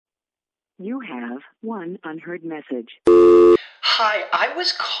You have one unheard message. Hi, I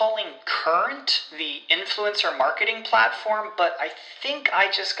was calling Current, the influencer marketing platform, but I think I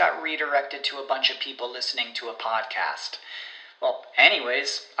just got redirected to a bunch of people listening to a podcast. Well,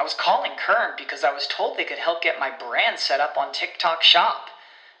 anyways, I was calling Current because I was told they could help get my brand set up on TikTok Shop,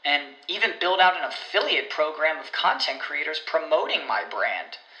 and even build out an affiliate program of content creators promoting my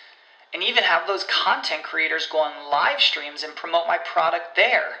brand, and even have those content creators go on live streams and promote my product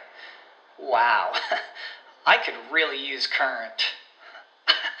there. Wow, I could really use Current.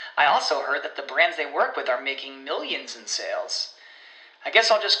 I also heard that the brands they work with are making millions in sales. I guess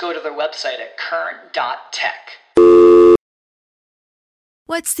I'll just go to their website at current.tech.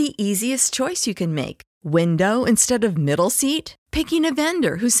 What's the easiest choice you can make? Window instead of middle seat? Picking a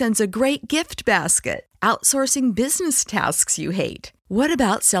vendor who sends a great gift basket? Outsourcing business tasks you hate? What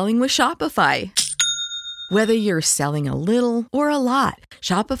about selling with Shopify? Whether you're selling a little or a lot,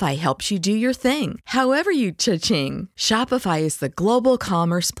 Shopify helps you do your thing, however you cha-ching. Shopify is the global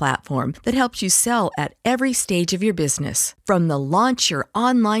commerce platform that helps you sell at every stage of your business. From the launch your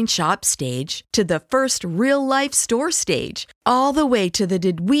online shop stage to the first real-life store stage, all the way to the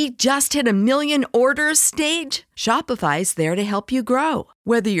did we just hit 1 million orders stage. Shopify's there to help you grow.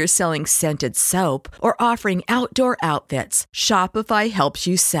 Whether you're selling scented soap or offering outdoor outfits, Shopify helps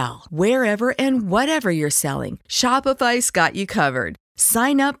you sell. Wherever and whatever you're selling, Shopify's got you covered.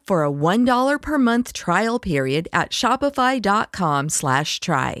 Sign up for a $1 per month trial period at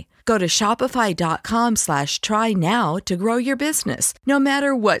shopify.com/try. Go to shopify.com/try now to grow your business, no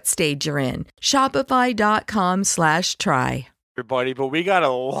matter what stage you're in. Shopify.com/try. Everybody, but we got a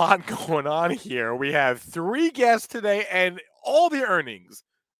lot going on here. We have 3 guests today and all the earnings,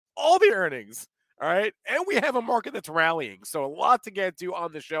 all right? And we have a market that's rallying, so a lot to get to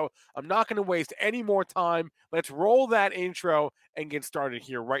on the show. I'm not going to waste any more time. Let's roll that intro and get started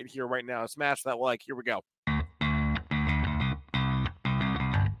right now. Smash that like. Here we go.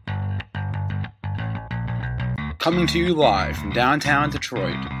 Coming to you live from downtown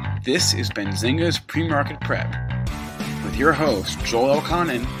Detroit, this is Benzinga's Pre-Market Prep with your host, Joel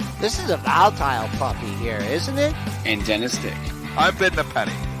Elconin. This is a volatile puppy here, isn't it? And Dennis Dick. I'm bidding a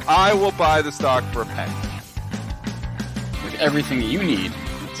penny. I will buy the stock for a penny. With everything you need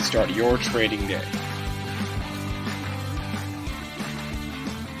to start your trading day.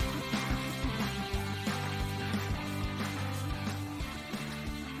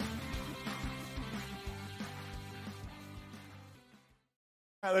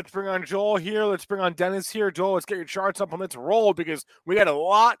 All right, let's bring on Joel here. Let's bring on Dennis here. Joel, let's get your charts up and let's roll because we got a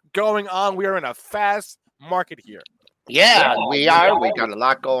lot going on. We are in a fast market here. Yeah, we are. We got a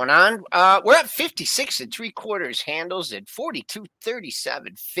lot going on. We're at 56 3/4 handles at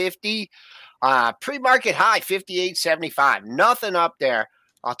 42.3750. Pre-market high 58.75. Nothing up there.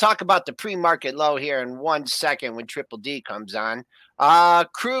 I'll talk about the pre-market low here in 1 second when Triple D comes on.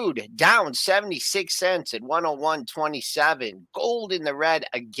 Crude down 76 cents at 101.27. Gold in the red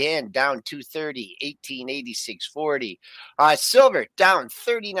again, down 230, 1886.40. Silver down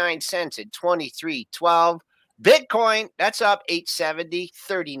 39 cents at 23.12. Bitcoin, that's up 870,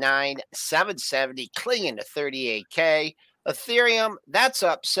 39, 770, clinging to 38K. Ethereum, that's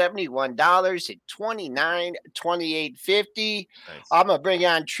up $71 at 29, 28.50. Nice. I'm going to bring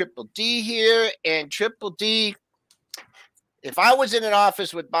on Triple D here. And Triple D, if I was in an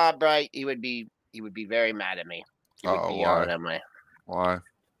office with Bob Bright, he would be very mad at me. Why?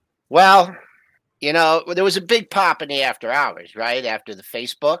 Well, you know, there was a big pop in the after hours, right? After the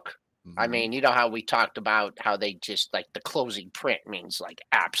Facebook. Mm-hmm. I mean, you know how we talked about how they just like the closing print means like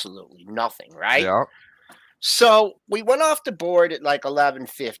absolutely nothing, right? Yeah. So we went off the board at like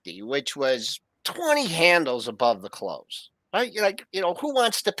 11.50, which was 20 handles above the close, right? Like, you know, who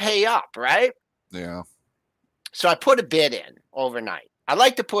wants to pay up, right? Yeah. So I put a bid in overnight. I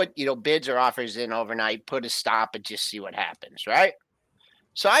like to put, you know, bids or offers in overnight, put a stop and just see what happens, right?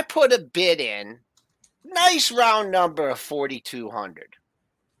 So I put a bid in, nice round number of 4,200.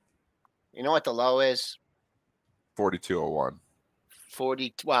 You know what the low is? 42.01.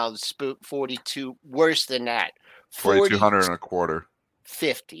 40, well, spook 42, worse than that. 4,200 and a quarter.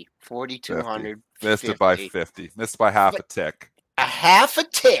 50. 4,200. Missed it by 50. Missed by half a tick. A half a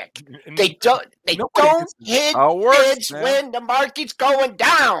tick. They don't hit bids when the market's going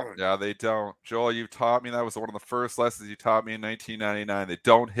down. Yeah, they don't. Joel, you taught me that was one of the first lessons you taught me in 1999. They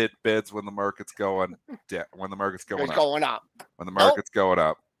don't hit bids when the market's going down. When the market's going up. When the market's going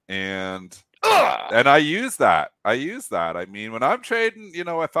up. And I use that. I mean, when I'm trading, you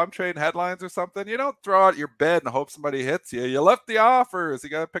know, if I'm trading headlines or something, you don't throw out your bid and hope somebody hits you. You left the offers. You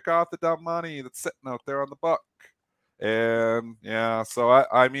got to pick off the dumb money that's sitting out there on the book. And yeah, so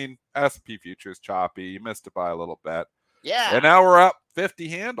I mean, S&P futures choppy. You missed it by a little bit. Yeah. And now we're up 50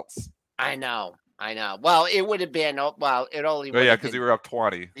 handles. I know. Well, it would have been, it only would because you were up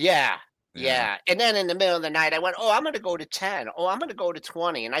 20. Yeah. And then in the middle of the night, I went, I'm going to go to 10. I'm going to go to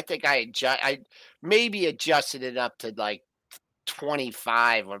 20. And I think I maybe adjusted it up to like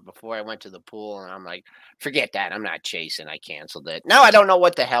 25 or before I went to the pool. And I'm like, forget that. I'm not chasing. I canceled it. Now I don't know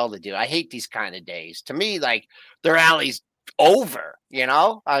what the hell to do. I hate these kind of days. To me, like the rally's over,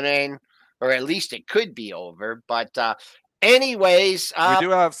 I mean, or at least it could be over. But anyways, we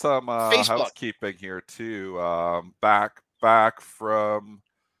do have some housekeeping here too. Back from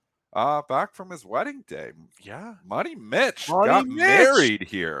his wedding day. Yeah, Money Mitch got married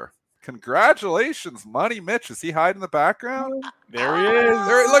here. Congratulations, Money Mitch. Is he hiding in the background? There he is.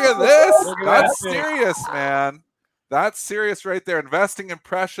 Look at this. That's serious, man. That's serious right there. Investing in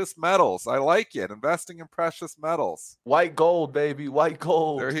precious metals. I like it. Investing in precious metals. White gold, baby. White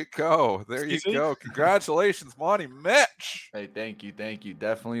gold. There you go. Congratulations, Money Mitch. Hey, thank you.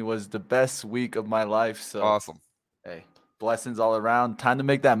 Definitely was the best week of my life. So awesome. Hey, blessings all around. Time to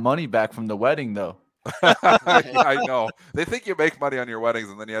make that money back from the wedding, though. I know. They think you make money on your weddings,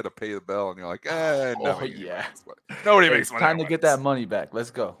 and then you had to pay the bill, and you're like, no. Yeah. Nobody makes money. Time to get that money back.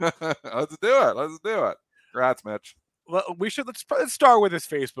 Let's go. Let's do it. Congrats, Mitch. Well, let's start with this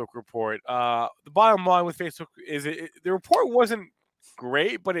Facebook report. The bottom line with Facebook is the report wasn't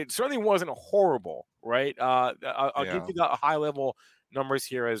great, but it certainly wasn't horrible, right? I'll give you the high level numbers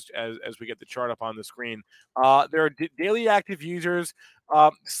here as we get the chart up on the screen. There are daily active users,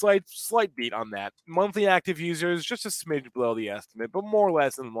 slight beat on that. Monthly active users just a smidge below the estimate, but more or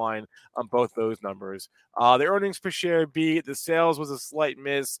less in line on both those numbers. The earnings per share beat. The sales was a slight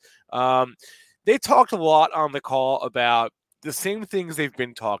miss. They talked a lot on the call about the same things they've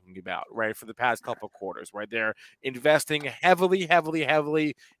been talking about, right, for the past couple of quarters, right? They're investing heavily in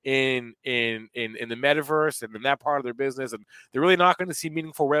the metaverse and in that part of their business, and they're really not going to see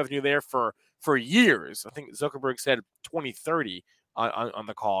meaningful revenue there for years. I think Zuckerberg said 2030 on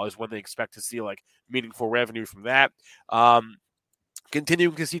the call is when they expect to see like meaningful revenue from that.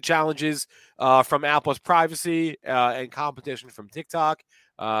 Continuing to see challenges from Apple's privacy and competition from TikTok.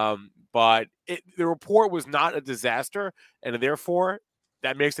 But the report was not a disaster, and therefore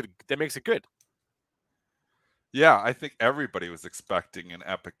that makes it good. Yeah, I think everybody was expecting an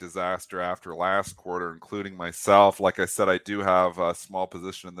epic disaster after last quarter, including myself. Like I said, I do have a small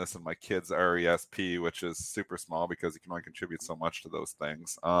position in this in my kids' RESP, which is super small because you can only contribute so much to those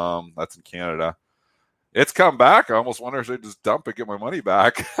things. That's in Canada. It's come back. I almost wonder if I should just dump it, get my money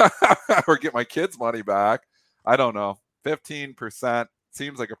back, or get my kids' money back. I don't know. 15%.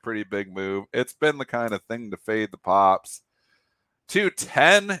 Seems like a pretty big move. It's been the kind of thing to fade the pops.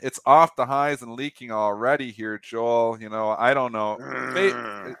 210, it's off the highs and leaking already here, Joel. I don't know.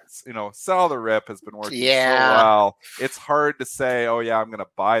 Sell the RIP has been working so well. It's hard to say, I'm going to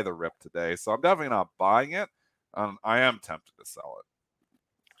buy the RIP today. So I'm definitely not buying it. I am tempted to sell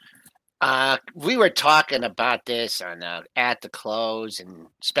it. We were talking about this on at the close, and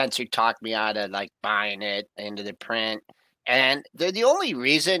Spencer talked me out of like buying it into the print. And the only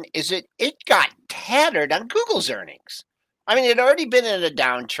reason is that it got tattered on Google's earnings. I mean, it had already been in a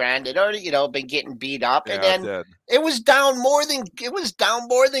downtrend. It already, been getting beat up, and then it was down more than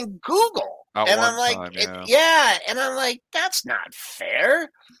Google. And I'm like, and I'm like, that's not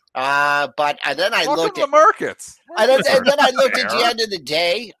fair. But then I looked at the markets. And then I looked at the end of the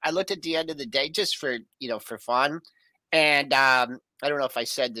day. I looked at the end of the day just for for fun, and I don't know if I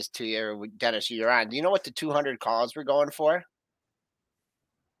said this to you or Dennis, you're on. Do you know what the 200 calls were going for?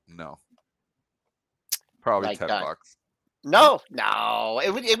 No. Probably like $10. No.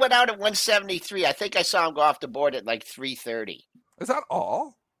 It went out at 173. I think I saw him go off the board at like 330. Is that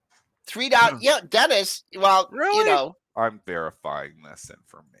all? $3. Yeah, Dennis. Well, really? I'm verifying this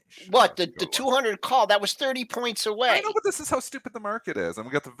information. What? The 200 call, that was 30 points away. I know, but this is how stupid the market is. And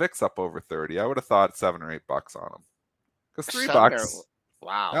we got the VIX up over 30. I would have thought $7 or $8 on them. Because $3.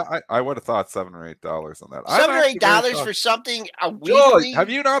 Wow. I would have thought $7 or $8 on that. $7 or $8 for something. Joel, have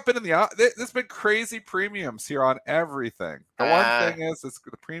you not been in the? There's been crazy premiums here on everything. The one thing is,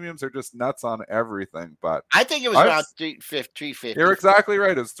 the premiums are just nuts on everything. But I think it was around $3.50. You're exactly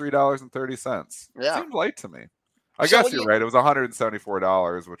right. It was $3.30. Yeah, it seemed light to me. I guess you're right. It was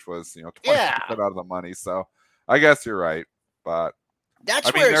 $174, which was 20% out of the money. So I guess you're right. But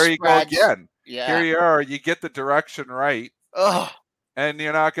that's where there you go again. Yeah. Here you are. You get the direction right. Oh. And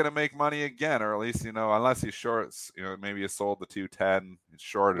you're not going to make money again, or at least, unless you short, maybe you sold the 210, you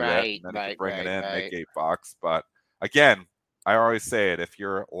shorted it, and then if you bring it in, make $8. But again, I always say it. If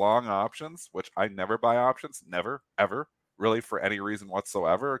you're long options, which I never buy options, never, ever, really for any reason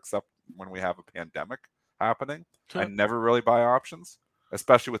whatsoever, except when we have a pandemic happening. Sure. I never really buy options,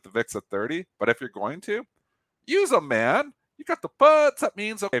 especially with the VIX at 30. But if you're going to, use them, man. You got the puts. That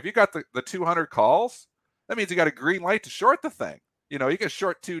means, okay, if you got the 200 calls, that means you got a green light to short the thing. You know, you get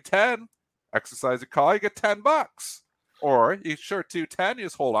short 210, exercise a call, you get $10. Or you short 210, you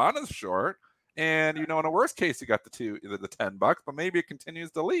just hold on to the short. And, you know, in a worst case, you got the $10, but maybe it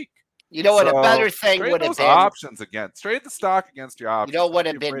continues to leak. You know what a better thing would have been? Options against. Trade the stock against your options. You know what would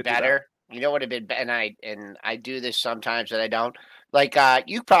have been better? You know what would have been, and I do this sometimes and I don't. Like,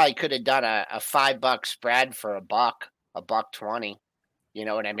 you probably could have done a $5 spread for $1.20. You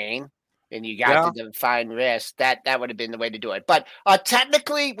know what I mean? And you got the defined risk. That would have been the way to do it. But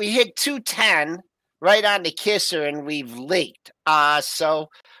technically, we hit 210 right on the kisser, and we've leaked. So,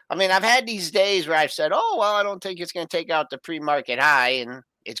 I mean, I've had these days where I've said, oh, well, I don't think it's going to take out the pre-market high, and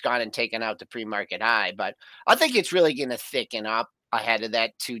it's gone and taken out the pre-market high. But I think it's really going to thicken up ahead of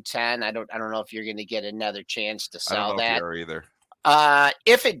that 210. I don't know if you're going to get another chance to sell that. I don't know if you are either.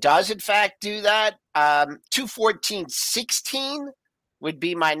 If it does, in fact, do that, 214.16 would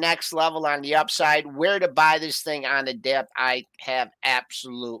be my next level on the upside. Where to buy this thing on the dip, I have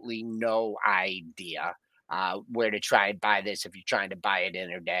absolutely no idea where to try and buy this if you're trying to buy it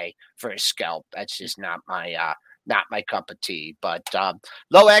intraday for a scalp. That's just not my cup of tea. But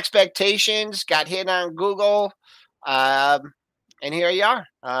low expectations, got hit on Google. And here you are.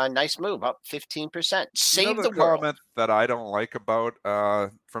 Nice move, up 15%. Save the world. Comment that I don't like about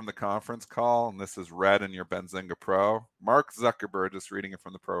from the conference call, and this is read in your Benzinga Pro. Mark Zuckerberg, just reading it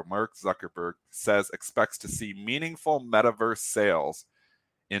from the Pro. Mark Zuckerberg says expects to see meaningful metaverse sales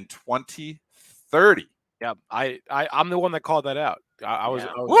in 2030. Yeah, I'm the one that called that out.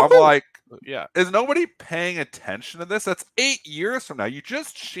 I'm like, yeah. Is nobody paying attention to this? That's 8 years from now. You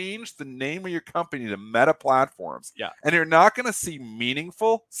just changed the name of your company to Meta Platforms. Yeah. And you're not going to see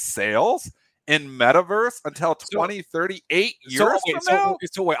meaningful sales in Metaverse until 2038 years from now?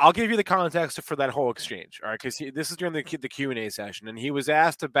 So wait, I'll give you the context for that whole exchange, all right? Because this is during the Q&A session, and he was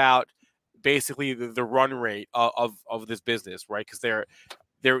asked about basically the run rate of this business, right? Because they're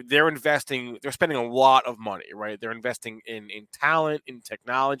investing, they're spending a lot of money, right? They're investing in talent, in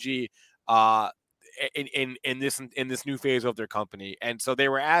technology, in this new phase of their company. And so they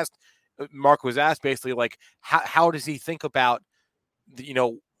were asked, Mark was asked basically like, how does he think about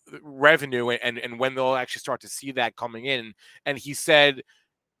the, revenue and when they'll actually start to see that coming in? And he said,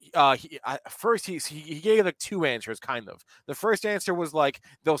 first he gave like two answers, kind of. The first answer was like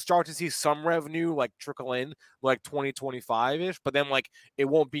they'll start to see some revenue like trickle in like 2025-ish, but then like it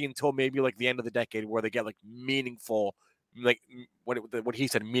won't be until maybe like the end of the decade where they get like meaningful, like what he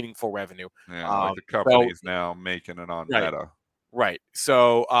said, meaningful revenue. Yeah, like the company's now making it on Meta. Right.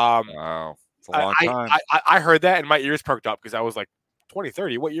 So wow, it's a long time. I heard that and my ears perked up because I was like,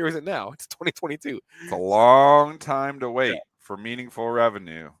 2030. What year is it now? It's 2022. It's a long time to wait. Yeah. For meaningful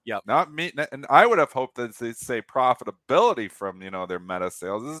revenue. Yep. Not me, and I would have hoped that they'd say profitability from their Meta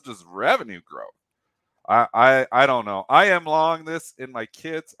sales. This is just revenue growth. I don't know. I am long this in my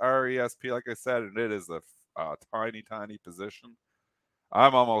kids RESP, like I said, and it is a tiny position.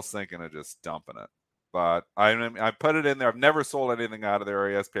 I'm almost thinking of just dumping it, but I put it in there. I've never sold anything out of their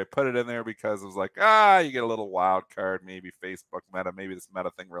RESP. I put it in there because it was like, you get a little wild card, maybe Facebook Meta, maybe this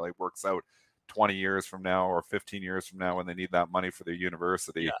Meta thing really works out 20 years from now or 15 years from now when they need that money for their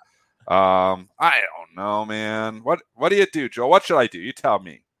university. Yeah. I don't know, man. What do you do, Joel? What should I do? You tell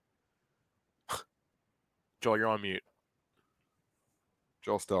me. Joel, you're on mute.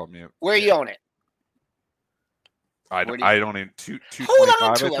 Joel's still on mute. Where you own it? I don't even 225. Hold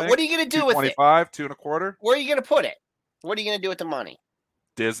on to it. What are you going to do with it? 225, 2.25. Where are you going to put it? What are you going to do with the money?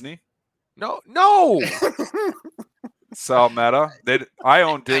 Disney. No. Sell Meta. I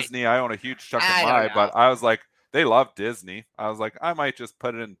own Disney. I own a huge chunk of mine, but I was like, they love Disney. I was like, I might just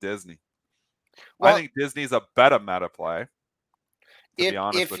put it in Disney. Well, I think Disney's a better meta play. To be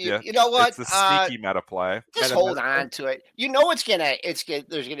honest with you, you know what? It's a sneaky meta play. Just hold on to it.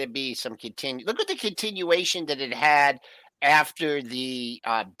 There's gonna be some continue. Look at the continuation that it had after the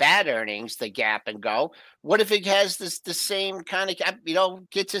bad earnings, the gap and go. What if it has the same kind of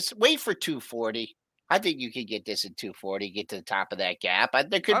gets us wait for 240? I think you could get this at 240, get to the top of that gap.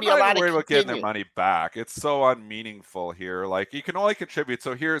 There could be a lot of worried about getting their money back. It's so unmeaningful here. Like you can only contribute.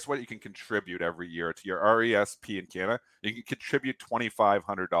 So here's what you can contribute every year to your RESP in Canada. You can contribute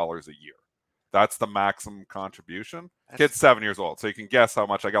 $2,500 a year. That's the maximum contribution. Kid's 7 years old, so you can guess how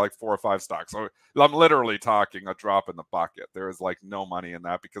much. I got like 4 or 5 stocks. So I'm literally talking a drop in the bucket. There is like no money in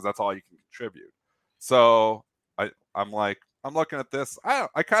that because that's all you can contribute. So I'm like, I'm looking at this.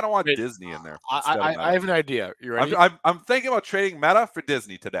 I kind of want Wait, Disney in there. I have an idea. You ready? I'm thinking about trading Meta for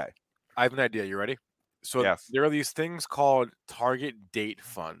Disney today. I have an idea. You ready? So Yes. there are these things called target date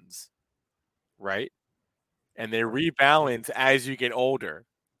funds, right? And they rebalance as you get older.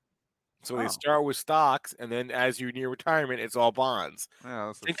 So they start with stocks, and then as you near retirement, it's all bonds.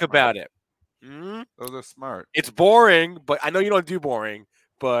 Yeah, think about it. Those are smart. It's boring, but I know you don't do boring,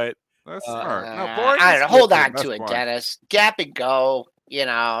 but that's smart. No, boring. I don't know. Hold on to it, Dennis. Gap and go. You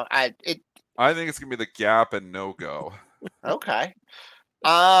know, I think it's gonna be the gap and no go. Okay.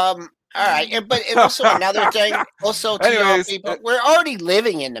 All right, but also another thing. Also, to young people, we're already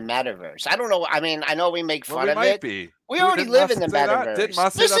living in the metaverse. I don't know. I mean, I know we make fun of it. We already live in the metaverse.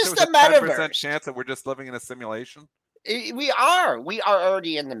 This is the metaverse. 10% chance that we're just living in a simulation. We are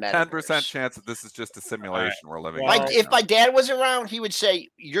already in the metaverse. 10% chance that this is just a simulation we're living. If my dad was around, he would say,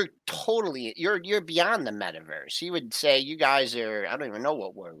 "You're beyond the metaverse." He would say, "You guys are. I don't even know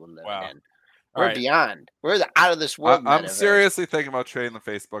what world we're living in. We're beyond. We're the out of this world." I'm seriously thinking about trading the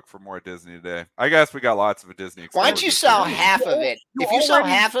Facebook for more Disney today. I guess we got lots of Disney. Why don't you sell half of it? If you sell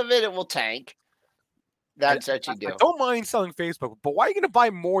half of it, it will tank. That's what you do. I don't mind selling Facebook, but why are you going to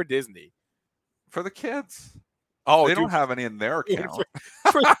buy more Disney? For the kids. Oh, they don't have any in their account.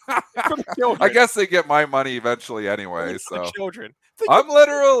 For the children. I guess they get my money eventually anyway. So the children. I'm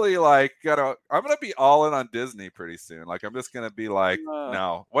literally like, I'm gonna be all in on Disney pretty soon. Like, I'm just gonna be like,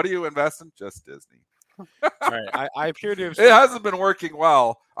 no. What do you invest in? Just Disney. All right. I appear to have. It hasn't been working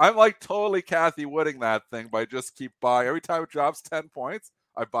well. I'm like totally Kathy Wooding that thing by just keep buying. Every time it drops 10 points,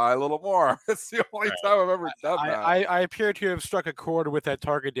 I buy a little more. It's the only time I've ever done that. I appear to have struck a chord with that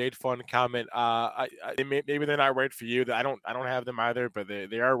target date fund comment. Maybe they're not right for you. I don't have them either, but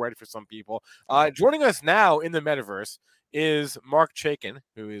they are right for some people. Joining us now in the metaverse is Mark Chaikin,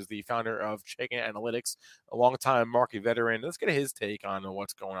 who is the founder of Chaikin Analytics, a longtime market veteran. Let's get his take on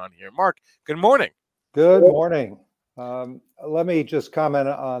what's going on here. Mark, good morning. Good morning. Let me just comment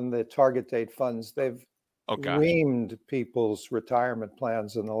on the target date funds. They've reamed people's retirement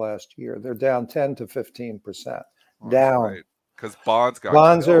plans in the last year. They're down 10 to 15%. Down. Because bonds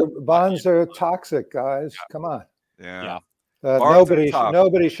are toxic, guys. Come on. Yeah. Nobody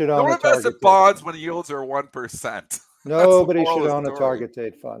should own a target date bonds when yields are 1%. Nobody should own a target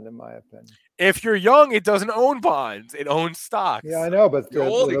date fund, in my opinion. If you're young, it doesn't own bonds; it owns stocks. Yeah, I know, but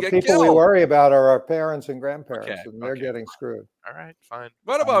the people we worry about are our parents and grandparents, and they're getting screwed. All right, fine.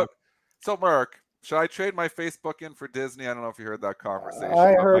 What about Mark? Should I trade my Facebook in for Disney? I don't know if you heard that conversation.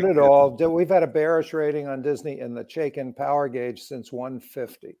 I heard it all. We've had a bearish rating on Disney in the Chaikin Power Gauge since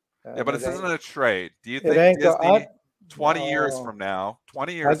 150. Yeah, but this isn't a trade. Do you think Disney 20 years from now,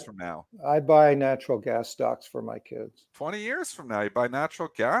 I'd buy natural gas stocks for my kids. 20 years from now, you buy natural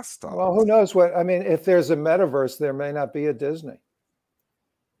gas stocks. Well, who knows if there's a metaverse, there may not be a Disney.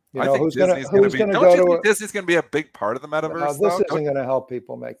 I think Disney's going to Disney's going to be a big part of the metaverse. This isn't going to help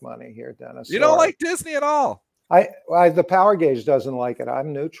people make money here, Dennis. You don't like Disney at all. The Power Gauge doesn't like it.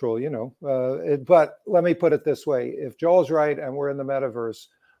 I'm neutral, but let me put it this way. If Joel's right and we're in the metaverse,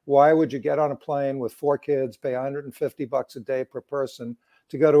 why would you get on a plane with 4 kids, pay $150 a day per person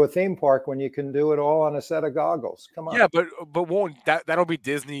to go to a theme park when you can do it all on a set of goggles? Come on. Yeah, but won't that'll be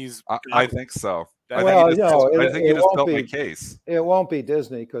Disney's? I think so. I think you just built my case. It won't be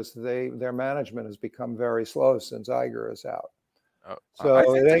Disney because their management has become very slow since Iger is out. So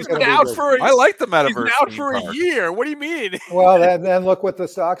it ain't going to be out for. I like the metaverse. He's out for a year. What do you mean? Well, then look what the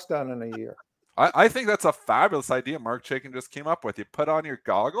stock's done in a year. I think that's a fabulous idea Mark Chaikin just came up with. You put on your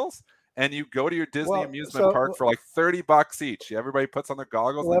goggles and you go to your Disney amusement park for like $30 each. Everybody puts on their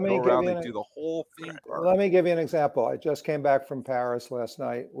goggles and go around and do the whole theme park. Let me give you an example. I just came back from Paris last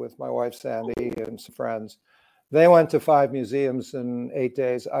night with my wife, Sandy, and some friends. They went to 5 museums in 8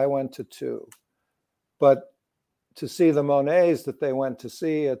 days. I went to 2. But to see the Monets that they went to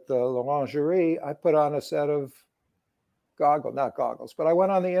see at the L'Orangerie, I put on a set of not goggles, but I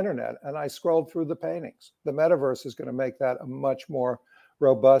went on the internet and I scrolled through the paintings. The metaverse is going to make that a much more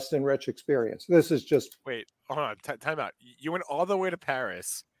robust and rich experience. This is just hold on, time out. You went all the way to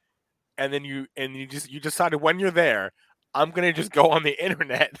Paris, and then you decided when you're there, I'm going to just go on the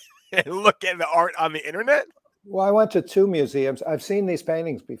internet and look at the art on the internet. Well, I went to 2 museums. I've seen these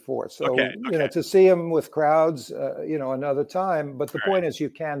paintings before, so to see them with crowds, another time. But the point is,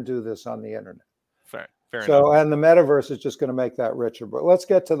 you can do this on the internet. Fair enough. And the metaverse is just going to make that richer. But let's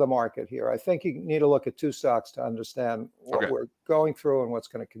get to the market here. I think you need to look at 2 stocks to understand what we're going through and what's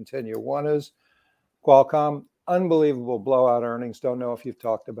going to continue. One is Qualcomm, unbelievable blowout earnings. Don't know if you've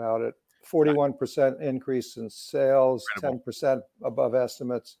talked about it. 41% increase in sales, 10% above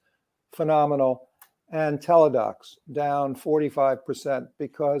estimates. Phenomenal. and Teladocs down 45%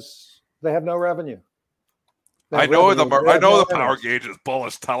 because they have no revenue. I know the power gauge is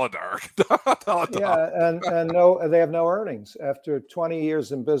bullish Teladoc. Yeah, and they have no earnings after 20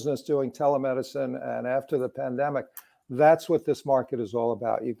 years in business doing telemedicine, and after the pandemic. That's what this market is all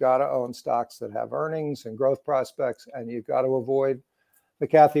about. You've got to own stocks that have earnings and growth prospects, and you've got to avoid the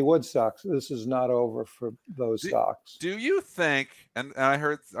Cathie Wood stocks. This is not over for those stocks. Do you think, and I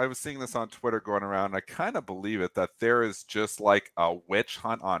was seeing this on Twitter going around, and I kind of believe it, that there is just like a witch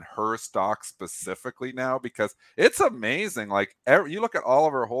hunt on her stock specifically now? Because it's amazing. Like you look at all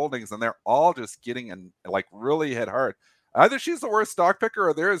of her holdings and they're all just getting really hit hard. Either she's the worst stock picker,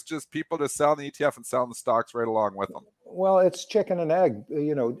 or there's just people just selling the ETF and selling the stocks right along with them. Well, it's chicken and egg.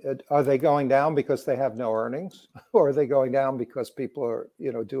 Are they going down because they have no earnings, or are they going down because people are,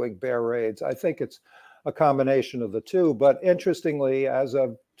 doing bear raids? I think it's a combination of the two. But interestingly, as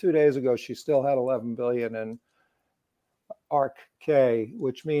of 2 days ago, she still had 11 billion in ARK-K,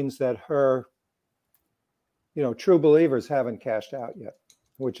 which means that her, true believers haven't cashed out yet,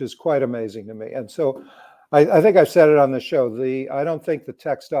 which is quite amazing to me. And so I think I've said it on the show. I don't think the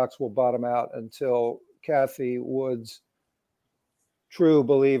tech stocks will bottom out until Cathie Wood's true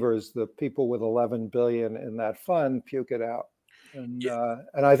believers, the people with 11 billion in that fund, puke it out. And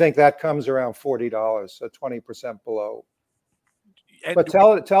I think that comes around $40, so 20% below. But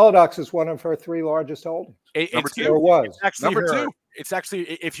Teladocs is one of her 3 largest holdings. Number 2. Or was. It's actually number 2. It's actually,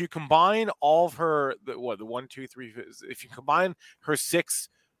 if you combine all of her, the 1, 2, 3, if you combine her 6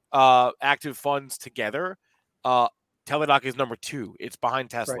 active funds together, Teladoc is number 2. It's behind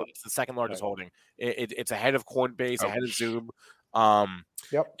Tesla. Right. It's the second largest holding. It's ahead of Coinbase, ahead of Zoom.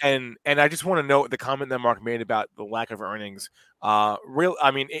 Yep. And I just want to note the comment that Mark made about the lack of earnings.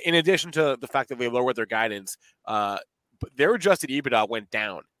 In addition to the fact that they lowered their guidance, their adjusted EBITDA went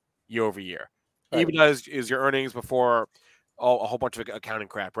down year over year. Right. EBITDA is your earnings before a whole bunch of accounting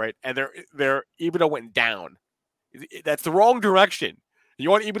crap, right? And their EBITDA went down. That's the wrong direction. You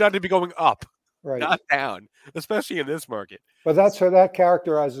want EBITDA to be going up, right, not down, especially in this market. But that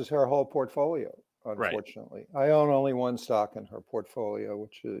characterizes her whole portfolio, unfortunately. Right. I own only one stock in her portfolio,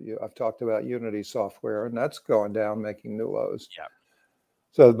 which I've talked about, Unity Software, and that's going down, making new lows. Yeah.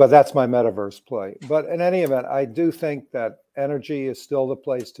 So, but that's my metaverse play. But in any event, I do think that energy is still the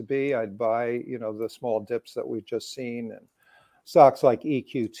place to be. I'd buy, the small dips that we've just seen, and stocks like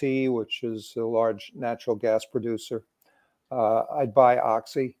EQT, which is a large natural gas producer. I'd buy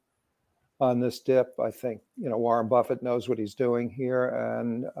Oxy on this dip. I think, Warren Buffett knows what he's doing here.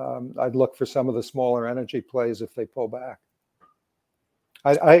 And I'd look for some of the smaller energy plays if they pull back.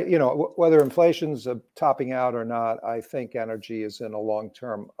 Whether inflation's topping out or not, I think energy is in a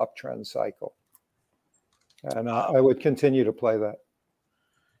long-term uptrend cycle. And I would continue to play that.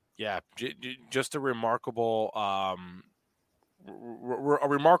 Yeah, just a remarkable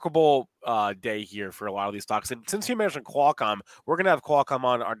day here for a lot of these stocks. And since you mentioned Qualcomm, we're going to have Qualcomm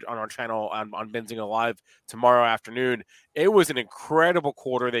on our channel on Benzinga Live tomorrow afternoon. It was an incredible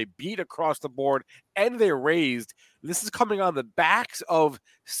quarter. They beat across the board and they raised. This is coming on the backs of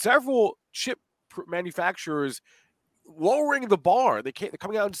several chip manufacturers lowering the bar. They're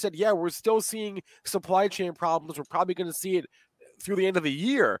coming out and said, yeah, we're still seeing supply chain problems. We're probably going to see it through the end of the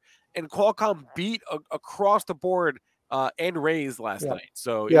year. And Qualcomm beat across the board and raised last night.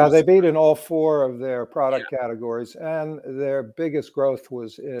 So they beat in all 4 of their product categories, and their biggest growth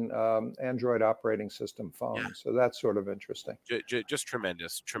was in Android operating system phones. Yeah. So that's sort of interesting. Just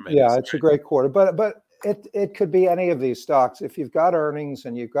tremendous. Yeah, it's a great quarter, but it could be any of these stocks. If you've got earnings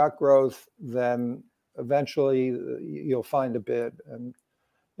and you've got growth, then eventually you'll find a bid. And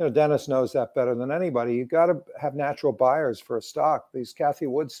Dennis knows that better than anybody. You've got to have natural buyers for a stock. These Cathie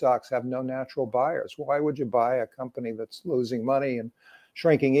Wood stocks have no natural buyers. Why would you buy a company that's losing money and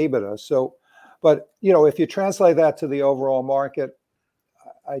shrinking EBITDA? So, but if you translate that to the overall market,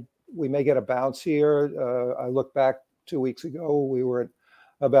 we may get a bounce here. I look back 2 weeks ago, we were at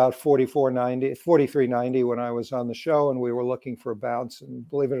about 43.90 when I was on the show, and we were looking for a bounce. And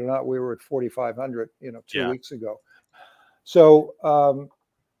believe it or not, we were at 4,500, 2 weeks ago. So,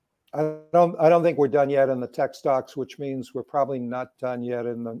 I don't think we're done yet in the tech stocks, which means we're probably not done yet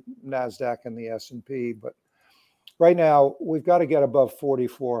in the NASDAQ and the S&P. But right now, we've got to get above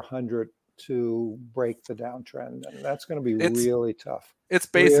 4,400 to break the downtrend, and that's going to be really tough. It's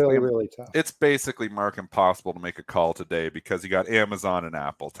basically really tough. It's basically, Mark, impossible to make a call today because you got Amazon and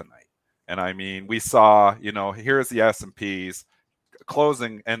Apple tonight. And I mean, we saw, here's the S&Ps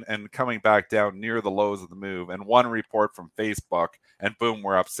closing and coming back down near the lows of the move, and one report from Facebook, and boom,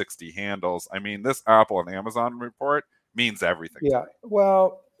 we're up 60 handles. I mean, this Apple and Amazon report means everything. Yeah,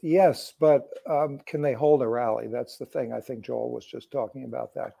 well, Yes, but can they hold a rally? That's the thing. I think Joel was just talking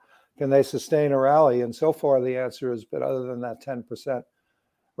about that. Can they sustain a rally? And so far, the answer is, but other than that 10%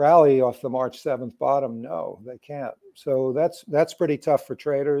 rally off the March 7th bottom, no, they can't. So that's pretty tough for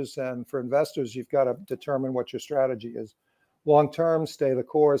traders, and for investors, you've got to determine what your strategy is. Long term, stay the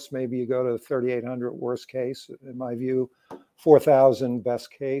course. Maybe you go to 3,800 worst case, in my view, 4,000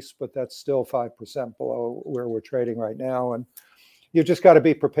 best case, but that's still 5% below where we're trading right now. And you've just got to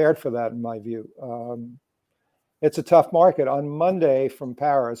be prepared for that, in my view. It's a tough market. On Monday from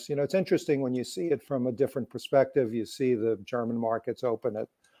Paris, it's interesting when you see it from a different perspective. You see the German markets open at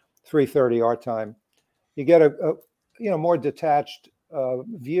 3:30 our time. You get a more detached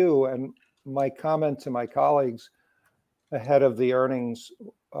view. And my comment to my colleagues ahead of the earnings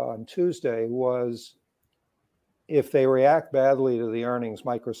on Tuesday was, if they react badly to the earnings,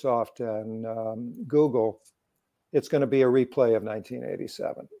 Microsoft and Google, it's going to be a replay of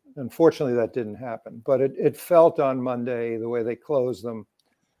 1987. Unfortunately, that didn't happen, but it felt on Monday, the way they closed them,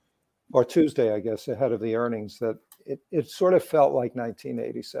 or Tuesday, I guess, ahead of the earnings, that it sort of felt like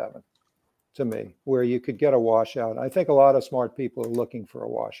 1987 to me, where you could get a washout. I think a lot of smart people are looking for a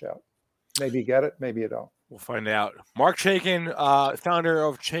washout. Maybe you get it, maybe you don't. We'll find out. Mark Chaikin, founder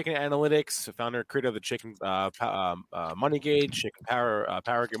of Chaikin Analytics, founder, creator of the Chaikin Money Gauge, Chaikin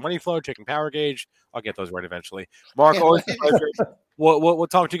Power Money Flow, Chaikin Power Gauge. I'll get those right eventually. Mark, always a pleasure. We'll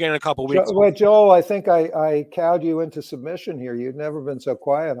talk to you again in a couple of weeks. Wait, Joel, I think I cowed you into submission here. You've never been so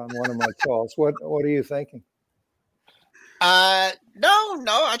quiet on one of my calls. What are you thinking? No.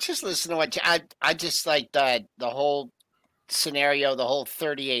 I just listen to what I just like the whole scenario, the whole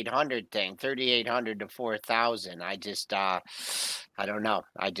 3,800 thing, 3,800 to 4,000. I just, I don't know.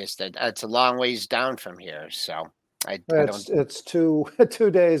 It's a long ways down from here. So it's 2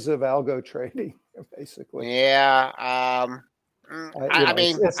 days of algo trading, basically. Yeah. I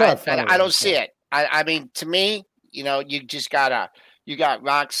mean, I don't see it. I mean, to me, you got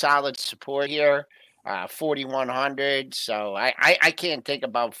rock solid support here. 4,100. So I can't think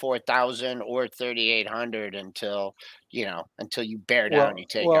about 4,000 or 3,800 until you bear down. You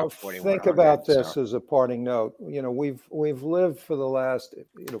take out 4,100. Think about this as a parting note. We've lived for the last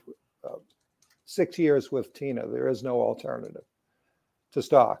 6 years with Tina. There is no alternative to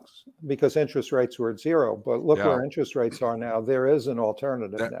stocks because interest rates were at zero. But look where interest rates are now. There is an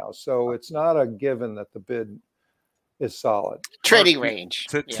alternative now. So it's not a given that the bid is solid. Trading range.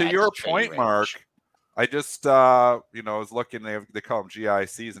 To your point, Mark. I just, was looking. They call them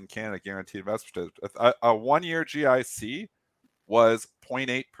GICs in Canada, guaranteed investment. A 1 year GIC was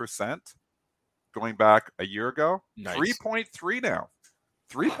 0.8% going back a year ago. Nice. 3.3 now.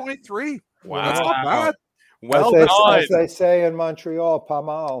 3.3. Wow, that's not bad. Well done. As they say in Montreal, pas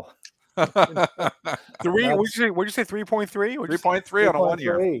mal. What'd you say? 3.3? 3.3 on a 1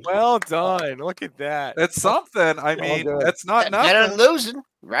 year. Well done. Look at that. It's something. I mean, it's not nothing. Better than losing,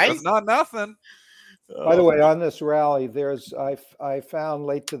 right? It's not nothing. By the way, on this rally, I found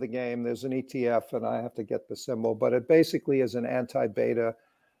late to the game, there's an ETF, and I have to get the symbol, but it basically is an anti-beta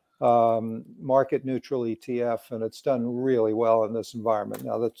market neutral ETF, and it's done really well in this environment.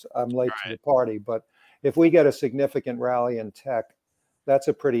 Now I'm late to the party, but if we get a significant rally in tech, that's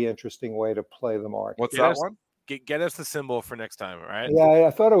a pretty interesting way to play the market. What's that one? Get us the symbol for next time, right? Yeah,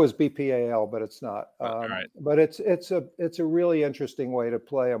 I thought it was BPAL, but it's not. All right. But it's a really interesting way to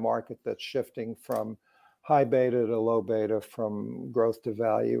play a market that's shifting from high beta to low beta, from growth to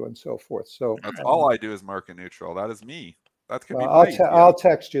value, and so forth. So that's all I do is market neutral. That is me. That could be. I'll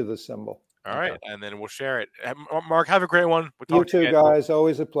text you the symbol. All right, and then we'll share it. Mark, have a great one. You too, guys.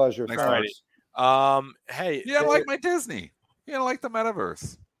 Always a pleasure. Thanks. Hey, you don't like my Disney. You don't like the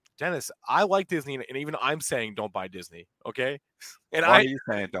metaverse. Dennis, I like Disney, and even I'm saying don't buy Disney. Okay, and why are you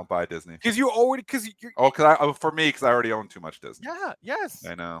saying don't buy Disney? Because you already because I already own too much Disney. Yeah, yes,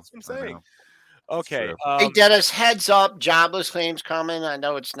 I know. That's what I'm saying. Okay, hey Dennis, heads up, jobless claims coming. I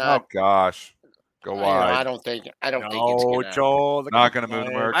know it's not. Oh gosh, go wide. I don't think it's gonna. Joel, not going to move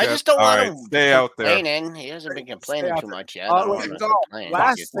the market. I just don't want him stay out there. He hasn't been complaining too much yet.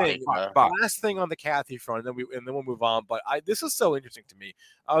 Last thing on the Cathy front, and then we'll move on. But this is so interesting to me.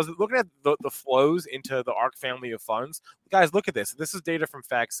 I was looking at the flows into the ARK family of funds. Guys, look at this. This is data from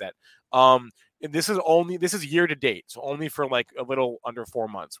FactSet. And this is year to date, so only for like a little under 4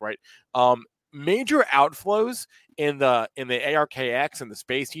 months, right? Major outflows in the ARKX, in the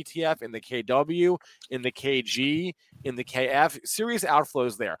space ETF, in the KW, in the KG, in the KF, serious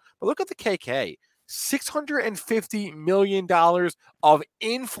outflows there. But look at the KK, $650 million of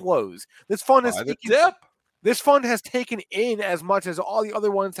inflows. This fund is the dip. This fund has taken in as much as all the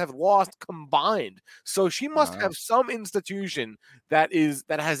other ones have lost combined. So she must have some institution that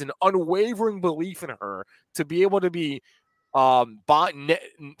has an unwavering belief in her to be able to be for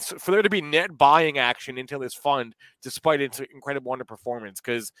there to be net buying action into this fund despite its incredible underperformance.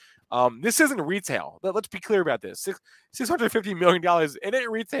 Because this isn't retail. Let's be clear about this. $650 million. It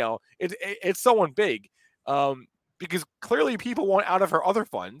ain't retail. It's someone big. Because clearly people want out of her other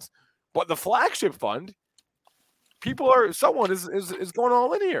funds, but the flagship fund, someone is going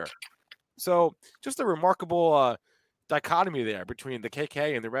all in here. So just a remarkable dichotomy there between the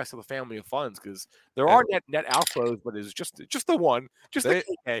KK and the rest of the family of funds, because there are net outflows, but it's just the one, the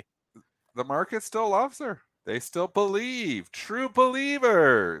KK. The market still loves her. They still believe. True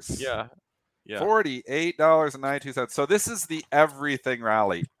believers. Yeah. $48.92. So this is the everything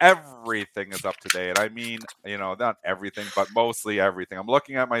rally. Everything is up to date. I mean, not everything, but mostly everything. I'm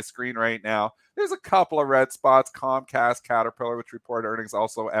looking at my screen right now. There's a couple of red spots. Comcast, Caterpillar, which report earnings.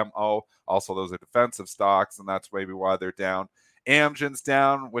 Also MO. Also, those are defensive stocks, and that's maybe why they're down. Amgen's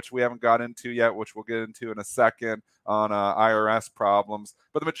down, which we haven't got into yet, which we'll get into in a second on IRS problems.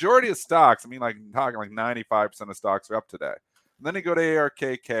 But the majority of stocks, talking 95% of stocks are up today. And then you go to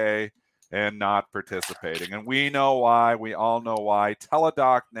ARKK, and not participating. And we know why. We all know why.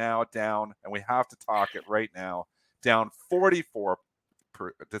 Teladoc now down, and we have to talk it right now, down 44%.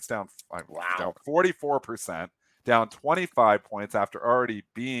 It's down 44%, down 25 points after already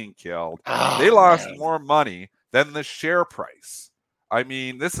being killed. They lost more money than the share price. I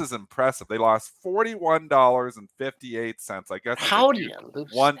mean, this is impressive. They lost $41.58. I guess how do you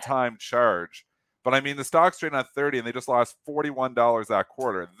lose one-time charge? But I mean, the stock's trading at 30, and they just lost $41 that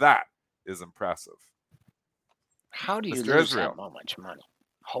quarter. That is impressive. How do you lose that much money?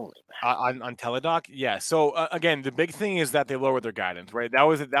 Holy man. On Teladoc? Yeah. So again, the big thing is that they lowered their guidance, right? That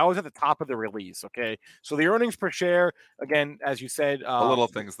was at the top of the release. Okay. So the earnings per share, again, as you said, the little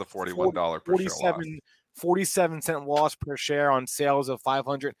thing is the $41 per share. 47-cent loss per share on sales of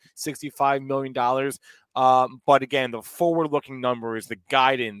 $565 million. But again, the forward-looking numbers, the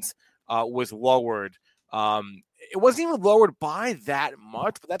guidance was lowered. It wasn't even lowered by that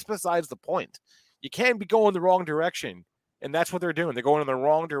much, but that's besides the point. You can't be going the wrong direction, and that's what they're doing. They're going in the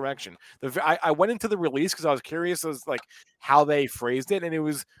wrong direction. I went into the release because I was curious as how they phrased it, and it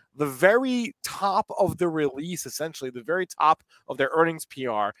was the very top of the release, essentially the very top of their earnings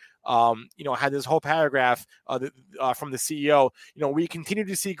PR. Had this whole paragraph from the CEO. We continue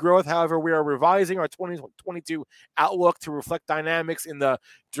to see growth. However, we are revising our 2022 outlook to reflect dynamics in the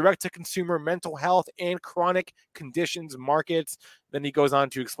direct-to-consumer mental health and chronic conditions markets. Then he goes on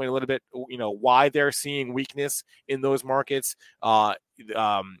to explain a little bit, why they're seeing weakness in those markets, higher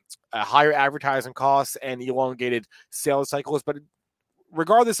advertising costs and elongated sales cycles. But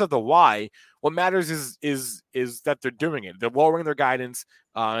regardless of the why, what matters is that they're doing it. They're lowering their guidance.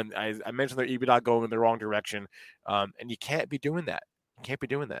 I mentioned their EBITDA going in the wrong direction, and you can't be doing that. You can't be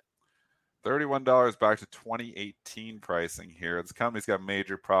doing that. $31 back to 2018 pricing here. This company's got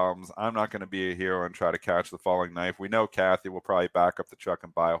major problems. I'm not going to be a hero and try to catch the falling knife. We know Kathy will probably back up the truck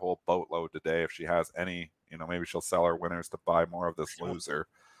and buy a whole boatload today if she has any. Maybe she'll sell her winners to buy more of this loser.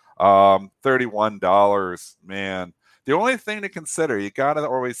 $31, man. The only thing to consider, you got to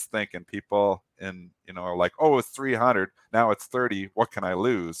always think, and people are like, oh, it's 300. Now it's 30. What can I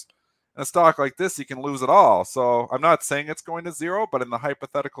lose? In a stock like this, you can lose it all. So I'm not saying it's going to zero, but in the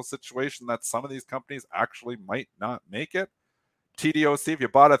hypothetical situation that some of these companies actually might not make it, TDOC, if you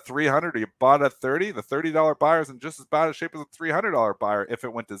bought at 300 or you bought at 30, the $30 buyer is in just as bad a shape as a $300 buyer if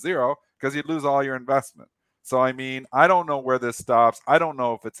it went to zero, because you'd lose all your investment. So, I mean, I don't know where this stops. I don't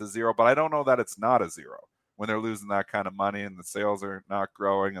know if it's a zero, but I don't know that it's not a zero when they're losing that kind of money and the sales are not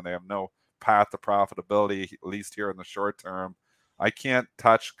growing and they have no path to profitability, at least here in the short term. I can't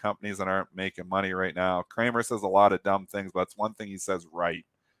touch companies that aren't making money right now. Kramer says a lot of dumb things, but that's one thing he says right,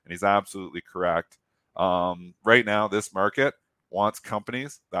 and he's absolutely correct. Right now, this market wants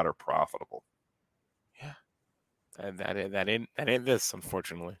companies that are profitable. Yeah, and that ain't this,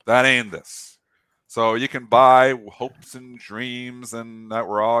 unfortunately. That ain't this. So you can buy hopes and dreams, and that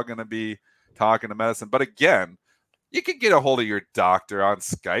we're all going to be talking to medicine. But again, you can get a hold of your doctor on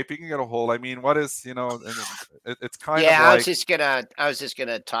Skype. You can get a hold. I mean, what is, it's kind of like. I was just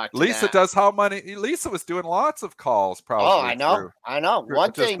gonna talk to Lisa that. does how many? Lisa was doing lots of calls, probably. Oh, I know.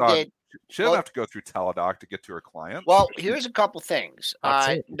 One thing that she doesn't have to go through Teladoc to get to her client. Well, here's a couple things.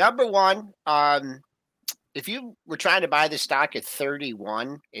 Number one, if you were trying to buy the stock at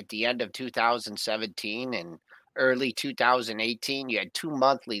 31 at the end of 2017 and early 2018, you had two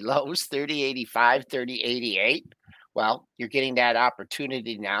monthly lows, 30.85, 30.88. Well, you're getting that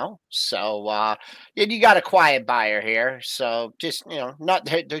opportunity now. So and you got a quiet buyer here. So just, not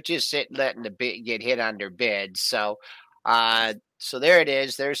they're just letting the bid get hit on their bid. So so there it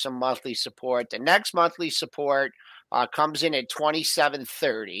is. There's some monthly support. The next monthly support comes in at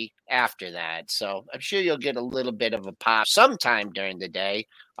 27.30 after that. So I'm sure you'll get a little bit of a pop sometime during the day.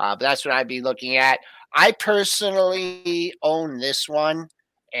 But that's what I'd be looking at. I personally own this one.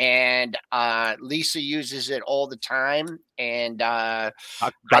 And Lisa uses it all the time. And I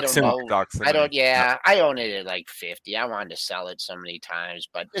don't know. I own it at like 50. I wanted to sell it so many times,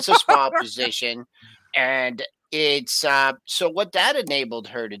 but it's a small position. And it's so what that enabled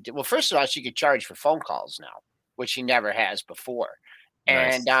her to do. Well, first of all, she could charge for phone calls now, which she never has before.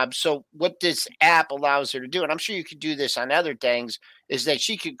 Nice. And so what this app allows her to do, and I'm sure you could do this on other things, is that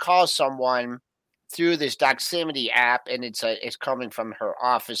she could call someone through this Doximity app, and it's coming from her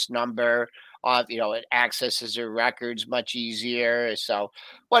office number. It accesses her records much easier. So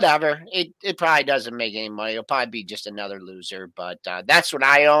whatever, it probably doesn't make any money. It'll probably be just another loser, but that's what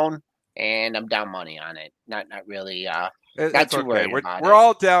I own, and I'm down money on it. Not really. Not too worried about it. We're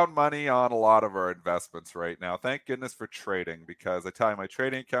all down money on a lot of our investments right now. Thank goodness for trading, because I tell you, my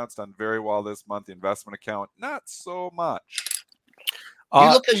trading account's done very well this month. The investment account, not so much.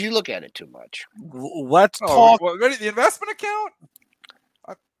 You look at it too much. Let's talk. The investment account.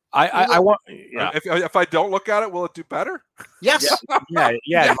 I want. Yeah. If I don't look at it, will it do better? Yes. Yeah.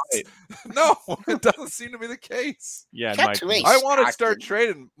 Yes. No, it doesn't seem to be the case. Yeah. I want to start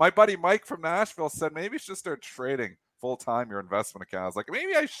trading. My buddy Mike from Nashville said maybe you should start trading full time your investment account. I was like,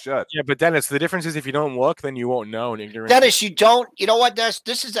 maybe I should. Yeah, but Dennis, the difference is if you don't look, then you won't know. Dennis, you don't. You know what?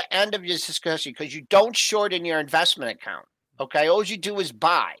 This is the end of this discussion, because you don't short in your investment account. Okay, all you do is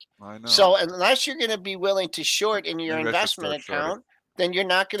buy. I know. So unless you're going to be willing to short in your investment account, then you're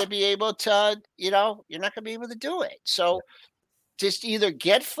not going to be able to, you're not going to be able to do it. So just either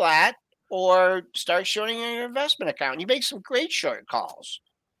get flat or start shorting in your investment account. You make some great short calls.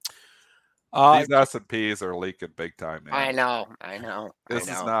 These S&Ps are leaking big time, man. I know. This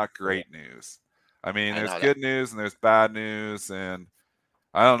is not great news. I mean, there's good news and there's bad news, and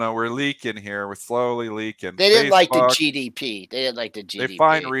I don't know. We're leaking here. We're slowly leaking. They didn't like the GDP. They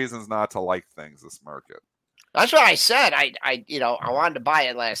find reasons not to like things, this market. That's what I said. I wanted to buy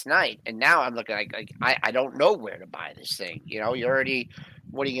it last night, and now I'm looking like I don't know where to buy this thing. You're already.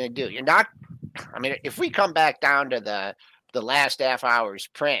 What are you going to do? You're not. I mean, if we come back down to the last half hour's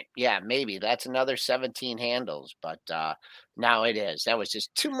print, yeah, maybe that's another 17 handles. But now it is. That was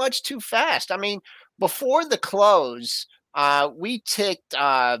just too much, too fast. I mean, before the close. We ticked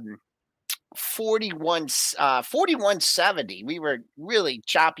 41.70. We were really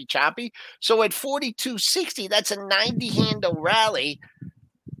choppy. So at 42.60, that's a 90 handle rally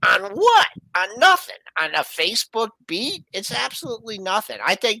on what? On nothing. On a Facebook beat? It's absolutely nothing.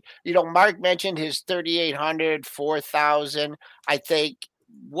 I think, Mark mentioned his 3,800, 4,000. I think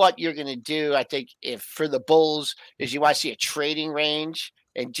what you're going to do, if for the bulls, is you want to see a trading range.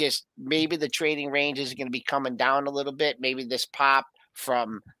 And just maybe the trading range is going to be coming down a little bit. Maybe this pop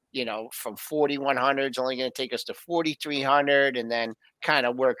from 4,100 is only going to take us to 4,300 and then kind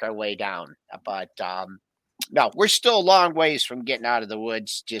of work our way down. But no, we're still a long ways from getting out of the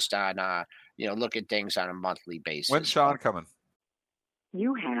woods just on, look at things on a monthly basis. When's Sean coming?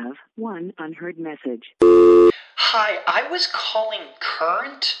 You have one unheard message. Hi, I was calling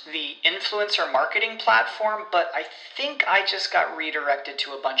Current, the influencer marketing platform, but I think I just got redirected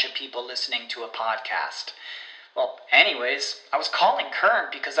to a bunch of people listening to a podcast. Well, anyways, I was calling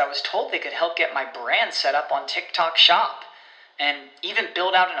Current because I was told they could help get my brand set up on TikTok Shop, and even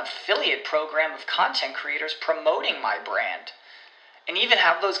build out an affiliate program of content creators promoting my brand, and even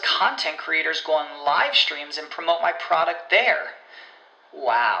have those content creators go on live streams and promote my product there.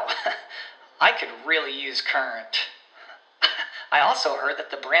 Wow. I could really use Current. I also heard that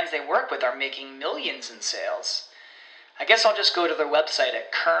the brands they work with are making millions in sales. I guess I'll just go to their website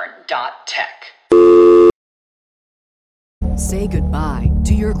at current.tech. Say goodbye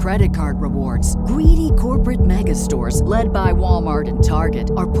to your credit card rewards. Greedy corporate mega stores, led by Walmart and Target,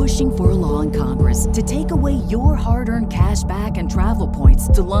 are pushing for a law in Congress to take away your hard-earned cash back and travel points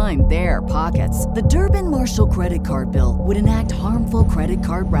to line their pockets. The Durbin-Marshall credit card bill would enact harmful credit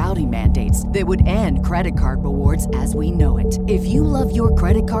card routing mandates that would end credit card rewards as we know it. If you love your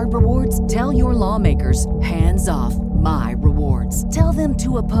credit card rewards, tell your lawmakers, hands off my rewards. Tell them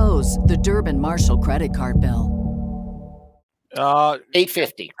to oppose the Durbin-Marshall credit card bill.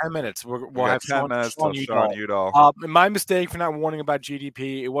 8:50. 10 minutes. We'll have 10 minutes till Sean Udall. My mistake for not warning about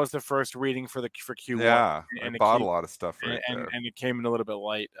GDP. It was the first reading for Q1. Yeah, and I bought a lot of stuff there. And it came in a little bit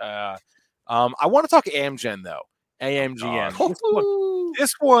light. I want to talk Amgen though, AMGM.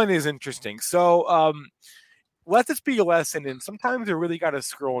 This one is interesting. So let this be a lesson. And sometimes you really got to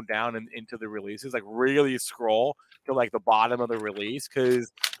scroll down into the releases, like really scroll to like the bottom of the release,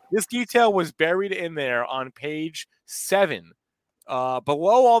 because this detail was buried in there on page 7.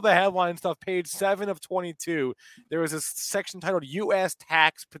 Below all the headline stuff, page 7 of 22, there was a section titled U.S.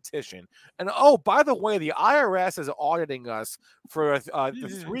 Tax Petition. And by the way, the IRS is auditing us for the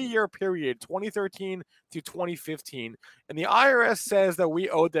 3-year period, 2013 to 2015. And the IRS says that we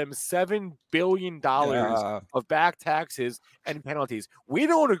owe them $7 billion of back taxes and penalties. We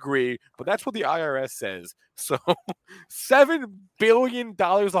don't agree, but that's what the IRS says. So $7 billion.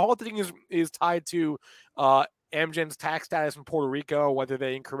 The whole thing is tied to Amgen's tax status in Puerto Rico, whether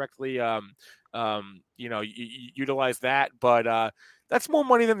they incorrectly, utilize that. But that's more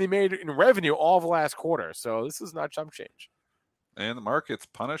money than they made in revenue all of last quarter. So this is not chump change. And the market's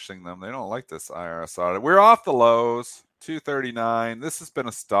punishing them. They don't like this IRS audit. We're off the lows, 239. This has been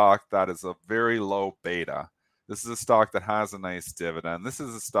a stock that is a very low beta. This is a stock that has a nice dividend. This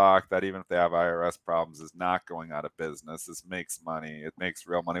is a stock that, even if they have IRS problems, is not going out of business. This makes money. It makes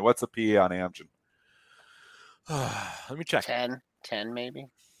real money. What's the PE on Amgen? Let me check. 10 maybe.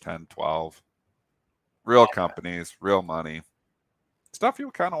 10, 12. Real companies, real money. Stuff you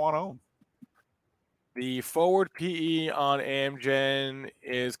kind of want to own. The forward PE on Amgen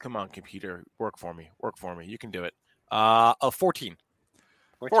is, come on, computer, work for me. You can do it. 14.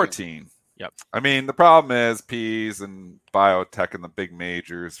 14. Yep. I mean, the problem is PEs and biotech and the big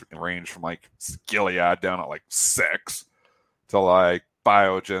majors range from like Gilead down at like 6 to like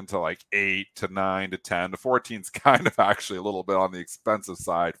Biogen to like 8 to 9 to 10 to 14 is kind of actually a little bit on the expensive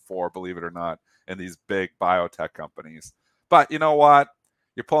side for, believe it or not, in these big biotech companies. But you know what?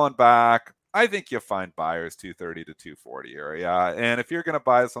 You're pulling back. I think you'll find buyers 230 to 240 area. And if you're going to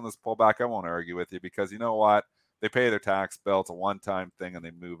buy this on this pullback, I won't argue with you, because you know what? They pay their tax bill. It's a one-time thing and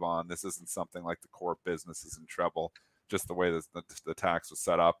they move on. This isn't something like the core business is in trouble, just the way the tax was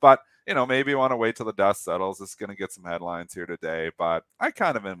set up. But, maybe you want to wait till the dust settles. This is going to get some headlines here today, but I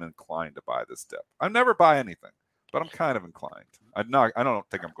kind of am inclined to buy this dip. I never buy anything, but I'm kind of inclined. I don't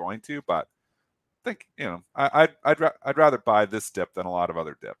think I'm going to, but I think, I'd rather buy this dip than a lot of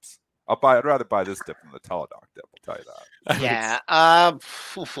other dips. I'd rather buy this dip than the Teladoc dip. I'll tell you that. Yeah. A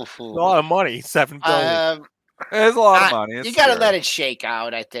lot of money, $7 billion. It's a lot of money. You got to let it shake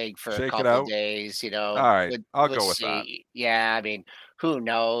out, I think, for a couple of days. All right, I'll go with that. Yeah, I mean, who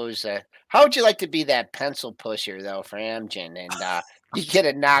knows? How would you like to be that pencil pusher though for Amgen, and you get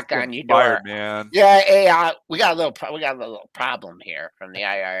a knock on your door, fired, man? Yeah, hey, we got a little problem here from the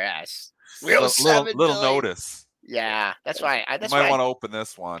IRS. Little notice. Yeah, that's why. You might want to open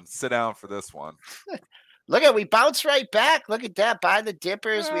this one. Sit down for this one. Look we bounced right back. Look at that. Buy the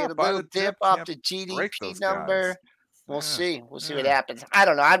dippers. We had a little dip up the GDP number. Guys. We'll see. We'll see what happens. I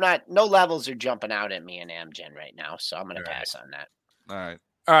don't know. No levels are jumping out at me in Amgen right now, so I'm going to pass on that.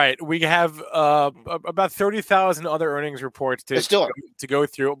 All right. We have about 30,000 other earnings reports to go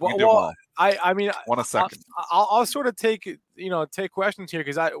through. Well, I mean, 1 second. I'll sort of take questions here,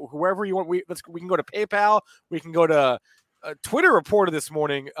 because whoever you want. We can go to PayPal. We can go to. Twitter reported this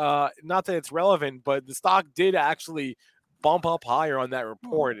morning, not that it's relevant, but the stock did actually bump up higher on that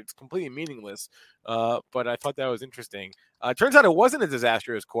report. It's completely meaningless, but I thought that was interesting. Turns out it wasn't a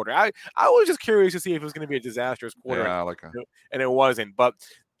disastrous quarter. I was just curious to see if it was going to be a disastrous quarter, and it wasn't. But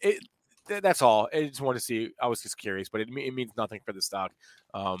that's all. I just want to see. I was just curious, but it means nothing for the stock.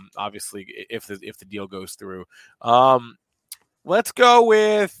 Obviously, if the deal goes through, let's go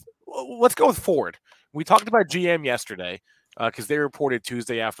with Ford. We talked about GM yesterday because they reported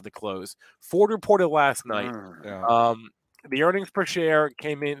Tuesday after the close. Ford reported last night. The earnings per share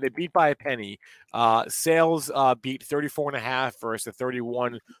came in. They beat by a penny. Sales beat 34.5 versus a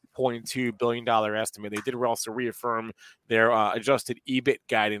 $31.2 billion estimate. They did also reaffirm their adjusted EBIT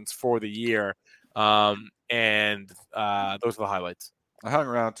guidance for the year. And those are the highlights. I hung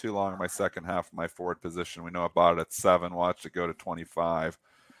around too long in my second half of my Ford position. We know I bought it at 7, watched it go to 25.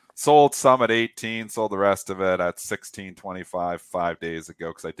 Sold some at 18, sold the rest of it at 16.25 5 days ago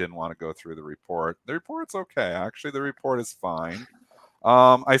because I didn't want to go through the report. The report's okay. Actually, the report is fine.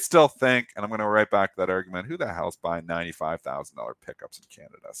 I still think, and I'm going to go right back to that argument, who the hell's buying $95,000 pickups in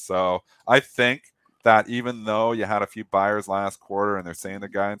Canada? So I think that even though you had a few buyers last quarter and they're saying the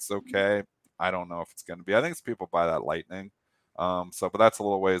guidance okay, I don't know if it's going to be. I think it's people buy that Lightning. But that's a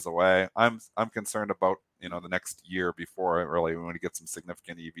little ways away. I'm concerned about, the next year before we want to get some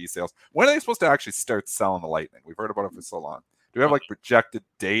significant EV sales. When are they supposed to actually start selling the Lightning? We've heard about it for so long. Do we have projected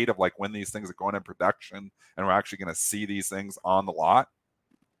date of when these things are going in production and we're actually going to see these things on the lot?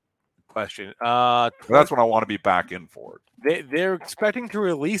 question. That's when I want to be back in Ford. They're expecting to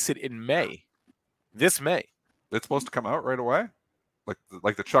release it in May. This May. It's supposed to come out right away?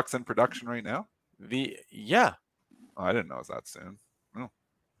 Like the truck's in production right now? Yeah. Oh, I didn't know it was that soon. Oh.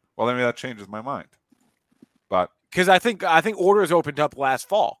 Well, maybe that changes my mind. But because I think orders opened up last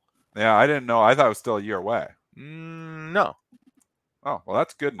fall. Yeah, I didn't know. I thought it was still a year away. No. Oh, well,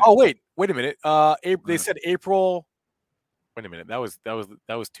 that's good news. Oh, wait a minute. They said April. Wait a minute. That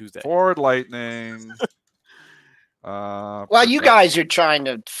was Tuesday. Ford Lightning. Well, you guys are trying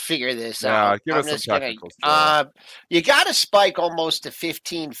to figure this out. Give us some technicals. You got to spike almost to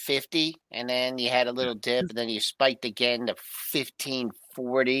 1550, and then you had a little dip, and then you spiked again to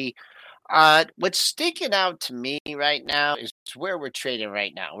 1540. What's sticking out to me right now is where we're trading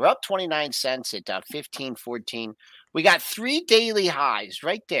right now. We're up 29 cents at 1514. We got 3 daily highs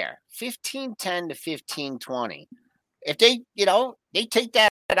right there, 1510 to 1520. If they take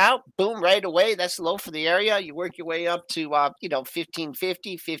that out, boom, right away, that's low for the area. You work your way up to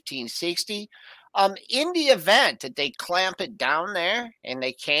 1550, 1560. In the event that they clamp it down there and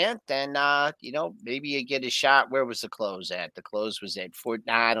they can't, then maybe you get a shot. Where was the close at? The close was at 4.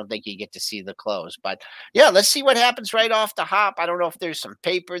 I don't think you get to see the close, but yeah, let's see what happens right off the hop. I don't know if there's some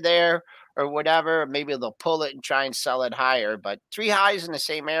paper there or whatever. Maybe they'll pull it and try and sell it higher, but 3 highs in the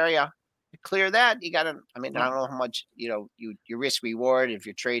same area. Clear that, you got to. I don't know how much your risk reward if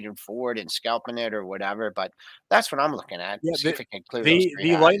you're trading Ford and scalping it or whatever, but that's what I'm looking at. Yeah, see if it can clear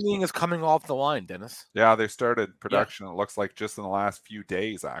the Lightning is coming off the line, Dennis. Yeah, they started production. It looks like just in the last few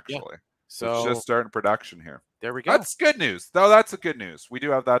days, actually. Yeah. So it's just starting production here. There we go. That's good news, though. That's a good news. We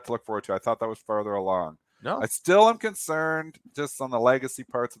do have that to look forward to. I thought that was farther along. No, I still am concerned just on the legacy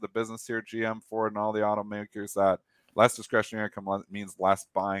parts of the business here, GM, Ford, and all the automakers that. Less discretionary income means less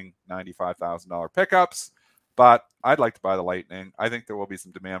buying $95,000 pickups, but I'd like to buy the Lightning. I think there will be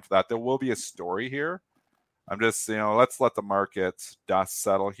some demand for that. There will be a story here. I'm just, let's let the market dust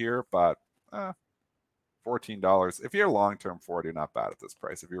settle here, but $14. If you're long-term Ford, you're not bad at this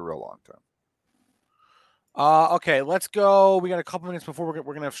price if you're real long-term. Okay, let's go. We got a couple minutes before we're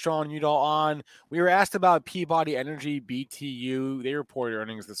going to have Sean Udall on. We were asked about Peabody Energy, BTU. They reported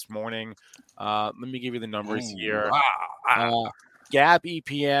earnings this morning. Let me give you the numbers here. GAAP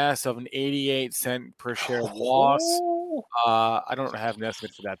EPS of an 88-cent per share loss. I don't have an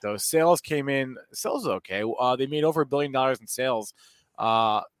estimate for that, though. Sales came in. Sales is okay. They made over $1 billion in sales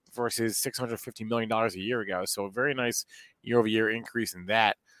versus $650 million a year ago. So a very nice year-over-year increase in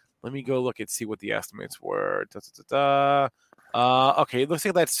that. Let me go look and see what the estimates were. Okay, it looks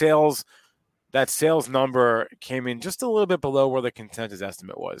like that sales number came in just a little bit below where the consensus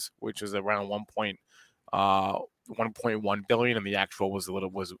estimate was, which was around 1.1 billion, and the actual was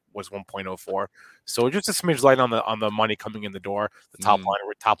 1.04. So just a smidge light on the money coming in the door, the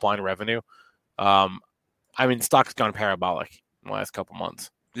top line revenue. Stock's gone parabolic in the last couple months.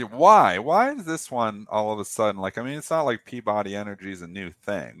 Yeah, why? Why is this one all of a sudden it's not like Peabody Energy is a new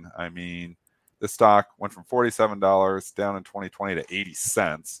thing. The stock went from $47 down in 2020 to 80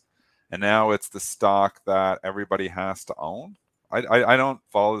 cents, and now it's the stock that everybody has to own. I don't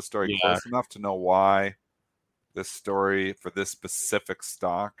follow the story close enough to know why this story for this specific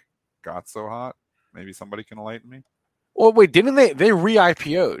stock got so hot. Maybe somebody can enlighten me. Well, wait, didn't they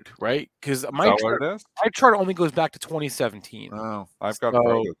re-IPO'd, right? Because my chart only goes back to 2017. Oh, I've got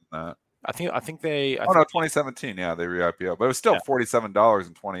further than that. I think they. 2017. Yeah, they re-IPO, but it was still $47 in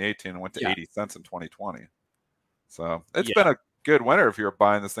 2018 and went to 80 cents in 2020. So it's been a good winner if you're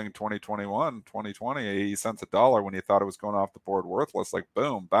buying this thing in 2021, 2020, 80 cents a dollar when you thought it was going off the board worthless. Like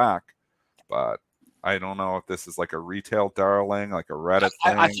boom, back. But I don't know if this is like a retail darling, like a Reddit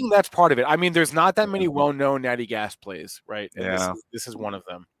thing. I think that's part of it. There's not that many well-known natty gas plays, right? And this is one of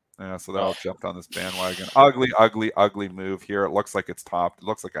them. Yeah, so they all jumped on this bandwagon. Ugly move here. It looks like it's topped. It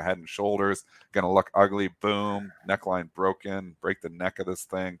looks like a Head and Shoulders. Going to look ugly. Boom. Neckline broken. Break the neck of this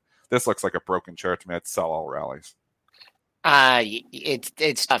thing. This looks like a broken chart to me. I'd sell all rallies.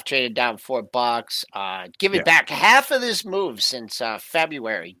 It's tough. Traded down $4. Give it back half of this move since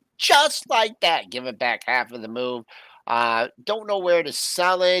February. Just like that, give it back half of the move. Don't know where to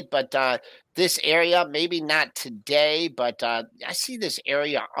sell it, but this area, maybe not today, but I see this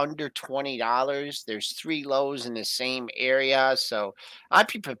area under $20. There's 3 lows in the same area, so I'd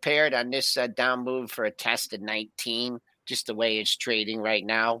be prepared on this down move for a test at 19, just the way it's trading right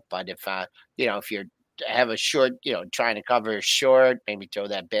now. But if you're have a short, trying to cover a short, maybe throw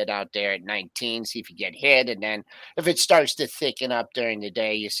that bid out there at 19, see if you get hit. And then if it starts to thicken up during the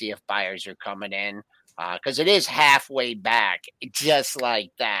day, you see if buyers are coming in because it is halfway back, just like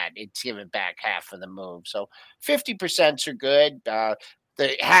that. It's giving back half of the move. So 50% are good.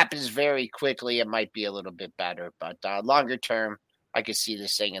 it happens very quickly, it might be a little bit better. But longer term, I could see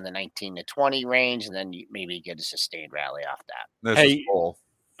this thing in the 19 to 20 range, and then maybe get a sustained rally off that. Hey,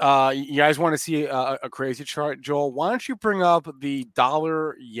 you guys want to see a crazy chart, Joel? Why don't you bring up the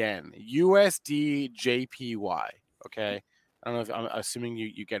dollar yen, USD JPY? Okay. I don't know if I'm assuming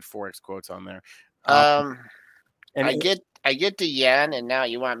you get Forex quotes on there. And I get the yen, and now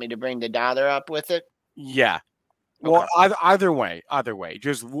you want me to bring the dollar up with it? Yeah. Well, okay. either way,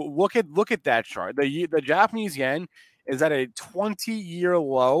 just look at that chart. The Japanese yen is at a 20-year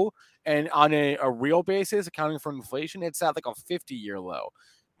low, and on a real basis, accounting for inflation, it's at like a 50-year low,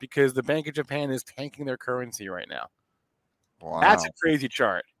 because the Bank of Japan is tanking their currency right now. Wow. That's a crazy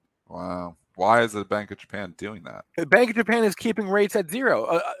chart. Wow. Why is the Bank of Japan doing that? The Bank of Japan is keeping rates at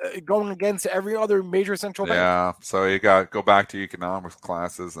zero, going against every other major central bank. Yeah, so you got go back to economics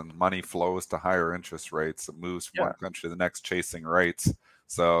classes, and money flows to higher interest rates. It moves from one country to the next, chasing rates.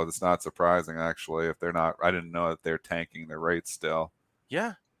 So it's not surprising, actually, if they're not. I didn't know that they're tanking their rates still.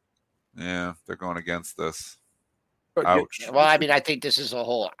 Yeah, they're going against this. Ouch. Well, I mean, I think this is a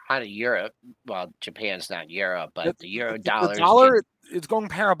whole out of Europe. Well, Japan's not Europe, but the euro dollar. The dollar is going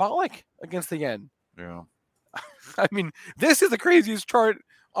parabolic against the yen. Yeah. I mean, this is the craziest chart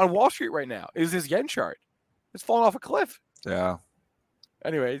on Wall Street right now. Is this yen chart? It's falling off a cliff. Yeah.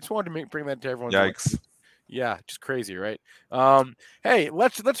 Anyway, I just wanted to bring that to everyone. Yikes. Yeah, just crazy, right? Hey,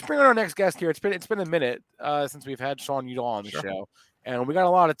 let's bring on our next guest here. It's been a minute since we've had Sean Udall on the show, and we got a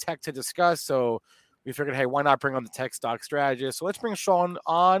lot of tech to discuss. So we figured, hey, why not bring on the tech stock strategist? So let's bring Sean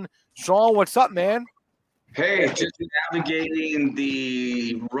on. Sean, what's up, man? Hey, just navigating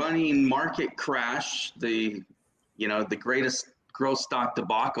the running market crash, the greatest growth stock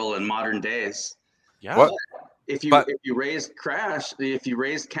debacle in modern days. Yeah. What? If you raised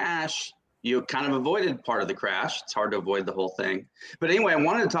cash, you kind of avoided part of the crash. It's hard to avoid the whole thing. But anyway, I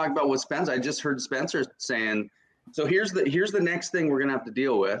wanted to talk about what Spencer. I just heard Spencer saying. So here's the next thing we're gonna have to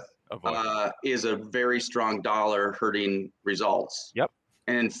deal with. Is a very strong dollar hurting results. Yep.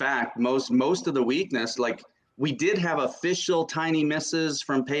 And in fact, most of the weakness, like we did have official tiny misses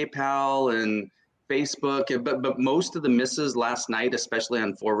from PayPal and Facebook, but most of the misses last night, especially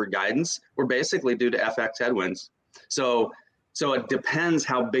on forward guidance, were basically due to FX headwinds. So it depends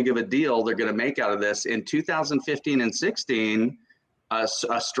how big of a deal they're going to make out of this. In 2015 and 16, a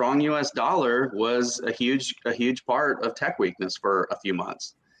strong U.S. dollar was a huge part of tech weakness for a few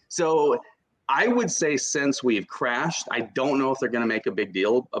months. So I would say since we've crashed, I don't know if they're going to make a big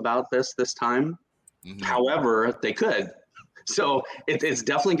deal about this time. Mm-hmm. However, they could. So it's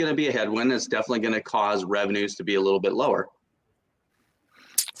definitely going to be a headwind. It's definitely going to cause revenues to be a little bit lower.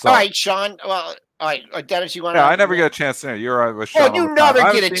 So, all right, Sean. Well, all right, Dennis, you want to? Yeah, I never get a chance to. You're with Sean. Oh, you never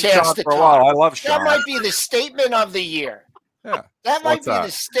get a chance to for a while. I love Sean. That might be the statement of the year. Yeah. That might be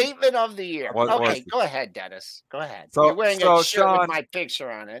the statement of the year. Okay, go ahead, Dennis. Go ahead. So, you're wearing a shirt Sean, with my picture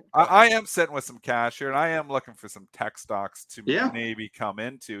on it. I am sitting with some cash here, and I am looking for some tech stocks to maybe come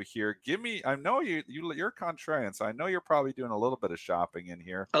into here. Give me. I know you're contrarian, so I know you're probably doing a little bit of shopping in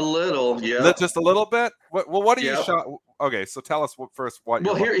here. A little, yeah. Just a little bit. What are you shop? Okay, so tell us first.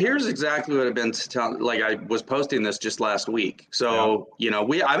 Here's exactly what I've been telling. Like I was posting this just last week. So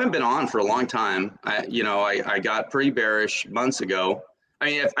I haven't been on for a long time. I got pretty bearish months ago. I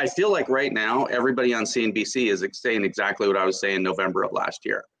mean, I feel like right now everybody on CNBC is saying exactly what I was saying in November of last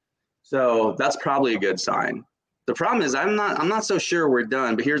year. So that's probably a good sign. The problem is I'm not so sure we're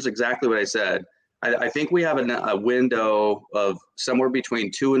done. But here's exactly what I said. I think we have a window of somewhere between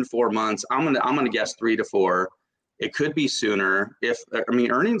 2 and 4 months. I'm gonna guess 3 to 4. It could be sooner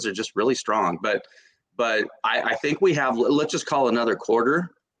earnings are just really strong, but I think we have, let's just call another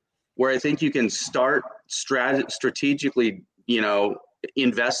quarter where I think you can start strategically,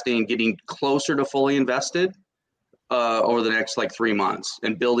 investing, getting closer to fully invested over the next 3 months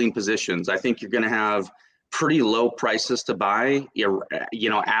and building positions. I think you're going to have pretty low prices to buy,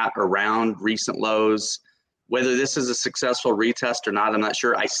 at around recent lows. Whether this is a successful retest or not, I'm not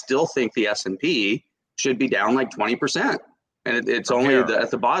sure. I still think the S&P should be down 20%. And it's only at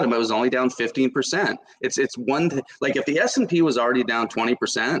the bottom, it was only down 15%. It's one, if the S&P was already down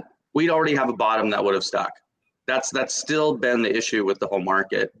 20%, we'd already have a bottom that would have stuck. That's still been the issue with the whole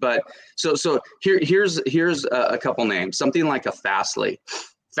market. But so here's a couple names, something like a Fastly.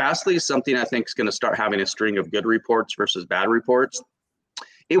 Fastly is something I think is going to start having a string of good reports versus bad reports.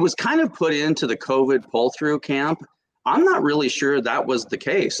 It was kind of put into the COVID pull-through camp. I'm not really sure that was the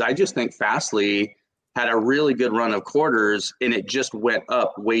case. I just think Fastly had a really good run of quarters, and it just went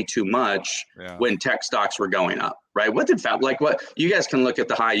up way too much when tech stocks were going up, right? What did what you guys can look at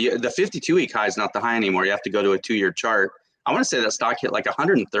the high, the 52-week high is not the high anymore. You have to go to a 2-year chart. I want to say that stock hit like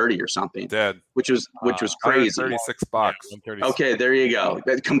 130 or something. Dead. Which was crazy. $36. Okay, there you go.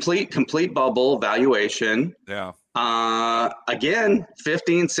 That complete bubble valuation. Yeah. Again,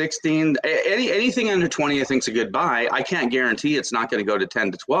 15, 16, anything under 20, I think is a good buy. I can't guarantee it's not going to go to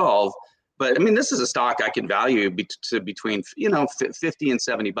 10 to 12. But I mean, this is a stock I can value to between, $50 and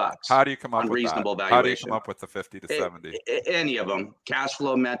 $70. How do you come up with reasonable that? valuation? How do you come up with the 50 to 70? Any of them, cash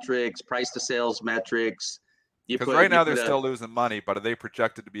flow metrics, price to sales metrics. Because right now they're still losing money, but are they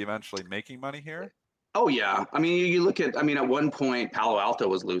projected to be eventually making money here? Oh yeah, I mean, you look at, at one point Palo Alto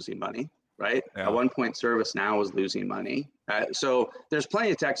was losing money, right? Yeah. At one point ServiceNow was losing money. So there's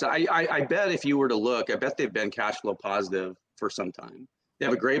plenty of techs. I bet if you were to look, I bet they've been cash flow positive for some time. They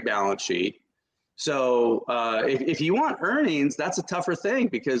have a great balance sheet. So if you want earnings, that's a tougher thing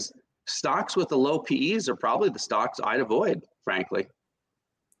because stocks with the low PEs are probably the stocks I'd avoid, frankly.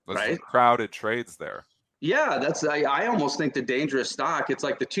 There's right? Crowded trades there. Yeah, I almost think the dangerous stock. It's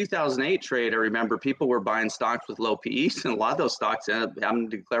like the 2008 trade. I remember people were buying stocks with low PEs, and a lot of those stocks ended up having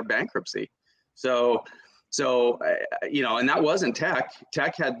to declare bankruptcy. So and that wasn't tech.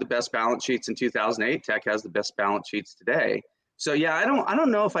 Tech had the best balance sheets in 2008. Tech has the best balance sheets today. So yeah, I don't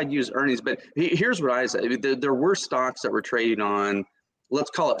know if I'd use earnings, but here's what I say: there were stocks that were trading on,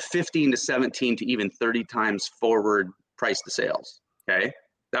 let's call it 15 to 17 to even 30 times forward price to sales. Okay,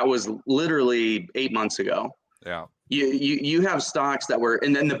 that was literally 8 months ago. Yeah. You have stocks that were,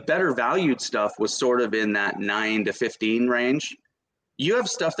 and then the better valued stuff was sort of in that 9 to 15 range. You have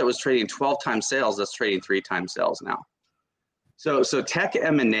stuff that was trading 12 times sales that's trading 3 times sales now. So tech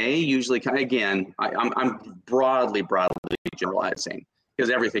M&A usually, again, I'm broadly generalizing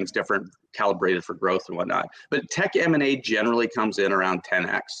because everything's different, calibrated for growth and whatnot. But tech M&A generally comes in around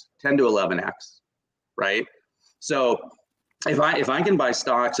 10x, 10 to 11x, right? So if I can buy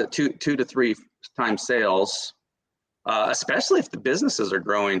stocks at 2 to 3 times sales, especially if the businesses are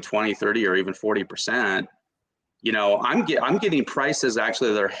growing 20, 30, or even 40%, I'm getting prices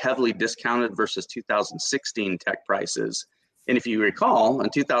actually that are heavily discounted versus 2016 tech prices. And if you recall,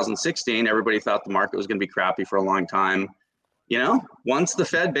 in 2016, everybody thought the market was going to be crappy for a long time. Once the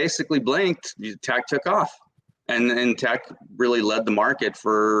Fed basically blinked, tech took off. And tech really led the market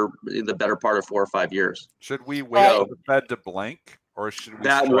for the better part of 4 or 5 years. Should we wait for the Fed to blink, or should we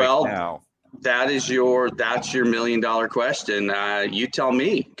strike now? That's your $1 million question. You tell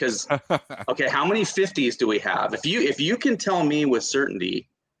me, because okay, how many 50s do we have? If you can tell me with certainty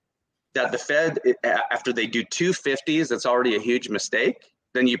that the Fed, after they do 2 50s, that's already a huge mistake,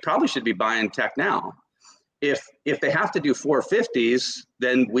 then you probably should be buying tech now. If they have to do 4 50s,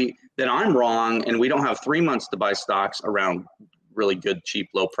 then I'm wrong, and we don't have 3 months to buy stocks around really good, cheap,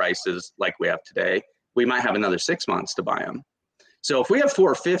 low prices like we have today. We might have another 6 months to buy them. So if we have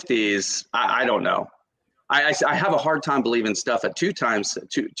 4 50s, I don't know. I have a hard time believing stuff at 2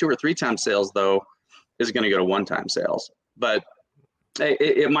 or 3 times sales though is going to go to 1 time sales, but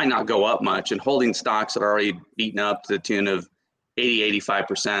it might not go up much. And holding stocks that are already beaten up to the tune of 80,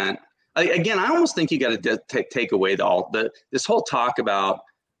 85%. Again, I almost think you got to take away this whole talk about,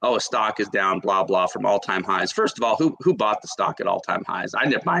 a stock is down, blah, blah, from all-time highs. First of all, who bought the stock at all-time highs? I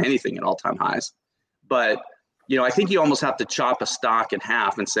didn't buy anything at all-time highs. But, I think you almost have to chop a stock in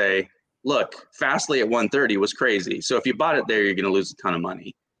half and say, look, Fastly at 130 was crazy. So if you bought it there, you're going to lose a ton of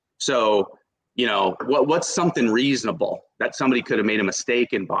money. So, what's something reasonable that somebody could have made a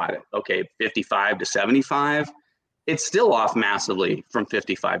mistake and bought it? Okay, 55 to 75. It's still off massively from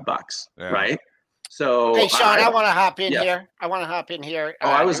 $55, right? So hey, Sean, I want to hop in here. I want to hop in here.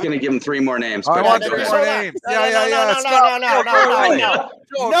 I was going to give him 3 more names. I want 3 more names.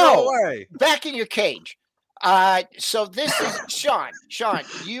 No. Back in your cage. So this is Sean. Sean,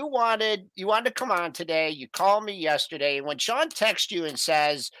 you wanted to come on today. You called me yesterday, and when Sean texts you and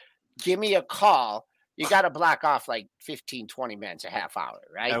says, "Give me a call," you got to block off like 15, 20 minutes, a half hour,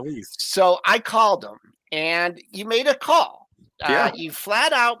 right? At least. So I called him, and you made a call. You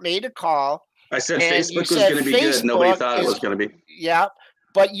flat out made a call. I said Facebook was going to be good. Nobody thought it was going to be. Yeah,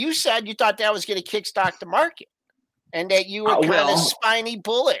 but you said you thought that was going to kickstart the market, and that you were kind of spiny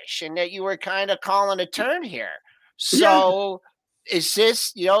bullish, and that you were kind of calling a turn here. So is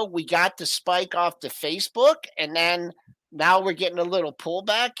this, we got the spike off the Facebook, and then now we're getting a little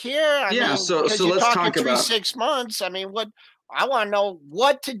pullback here? I mean, so let's talk about 6 months. I mean, I want to know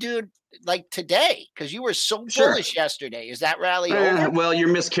what to do like today, because you were so bullish yesterday. Is that rally over? Well, you're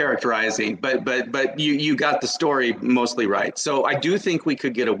mischaracterizing, but you got the story mostly right. So I do think we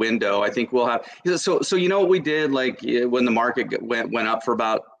could get a window. I think we'll have so what we did, like when the market went up for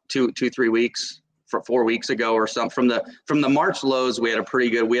about 2-3 weeks, for 4 weeks ago or something, from the March lows, we had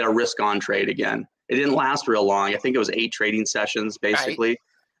a risk on trade again. It didn't last real long. I think it was 8 trading sessions, basically.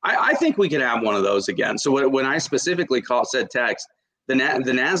 Right. I think we could have one of those again. So when I specifically said text, the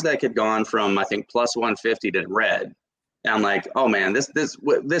NASDAQ had gone from, I think, plus 150 to red. And I'm like, oh man, so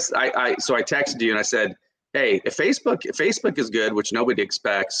I texted you and I said, hey, if Facebook is good, which nobody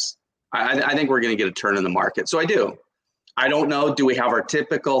expects, I think we're going to get a turn in the market. So I do. I don't know. Do we have our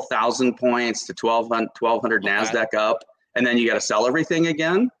typical 1,000 points to 1,200 NASDAQ up, and then you got to sell everything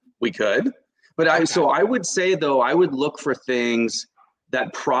again? We could. But so I would say, though, I would look for things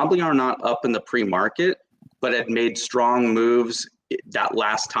that probably are not up in the pre-market, but had made strong moves that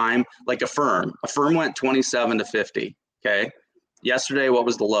last time, like Affirm. Affirm went 27 to 50. Okay. Yesterday, what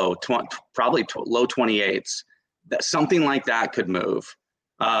was the low? Probably low 28s. Something like that could move.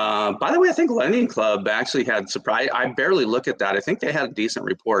 By the way, I think Lending Club actually had surprise. I barely look at that. I think they had a decent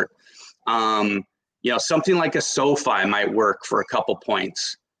report. Something like a SoFi might work for a couple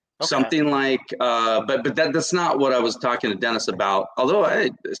points. Okay. Something like, but that's not what I was talking to Dennis about. Although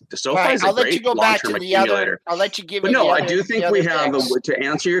SoFi is a great long-term accumulator. I'll let you give. But no, I do think we have to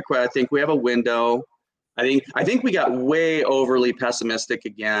answer your question. I think we have a window. I think we got way overly pessimistic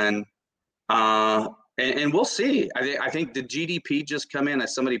again, and we'll see. I think the GDP just come in,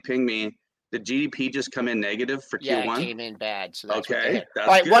 as somebody pinged me. The GDP just come in negative for Q1. Yeah, it came in bad. So that's okay. All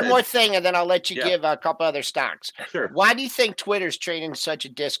right, good. One more thing, and then I'll let you give a couple other stocks. Sure. Why do you think Twitter's trading such a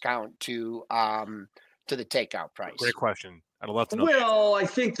discount to the takeout price? Great question. I'd love to know. Well, I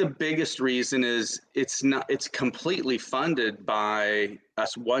think the biggest reason is it's completely funded by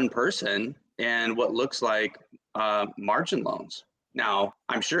us one person and what looks like margin loans. Now,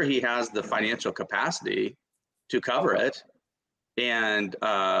 I'm sure he has the financial capacity to cover it, and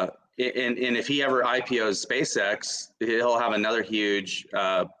if he ever IPOs SpaceX, he'll have another huge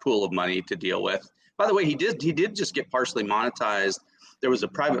pool of money to deal with. By the way, he did just get partially monetized. There was a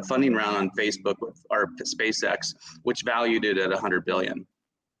private funding round on Facebook or SpaceX, which valued it at $100 billion.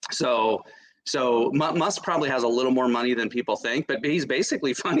 So Musk probably has a little more money than people think, but he's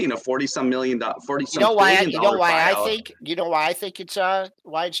basically funding a $40-some billion. You know why I think it's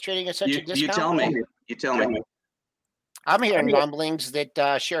why it's trading at such a discount? You tell me. I'm hearing rumblings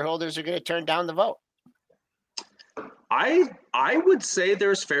that shareholders are going to turn down the vote. I would say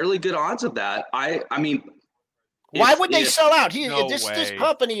there's fairly good odds of that. I mean, why would they sell out? This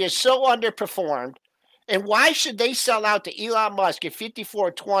company is so underperformed, and why should they sell out to Elon Musk at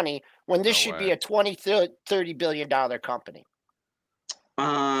 $54.20 when this should be a $20-30 billion company?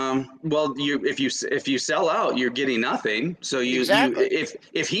 Well, if you sell out, you're getting nothing. So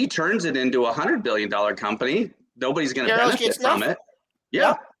if he turns it into a $100 billion company, nobody's going to benefit from it.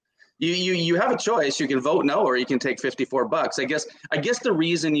 Yeah. You have a choice. You can vote no, or you can take $54. I guess the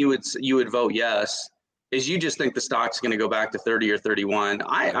reason you would vote yes is you just think the stock's going to go back to 30 or 31.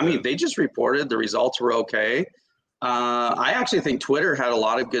 I mean, they just reported the results were okay. I actually think Twitter had a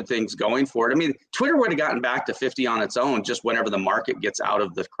lot of good things going for it. I mean, Twitter would have gotten back to 50 on its own just whenever the market gets out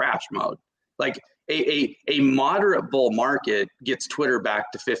of the crash mode. Like a moderate bull market gets Twitter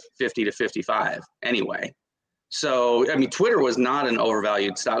back to 50 to 55 anyway. So, I mean, Twitter was not an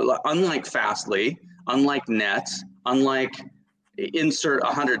overvalued stock, unlike Fastly, unlike Nets, unlike insert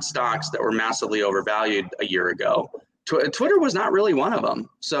 100 stocks that were massively overvalued a year ago. Twitter was not really one of them.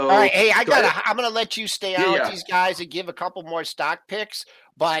 So, all right, hey, I'm going to let you stay on with these guys and give a couple more stock picks,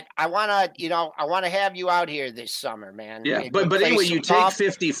 but I want to have you out here this summer, man. Yeah, but anyway, you take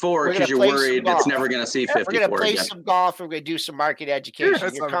 54 because you're worried it's never going to see 54 We're going to play some golf. We're going to do some market education. Sure,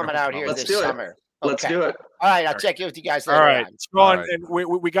 you're coming out here this summer. Let's do it. All right, I'll check in with you guys later. All right, on. And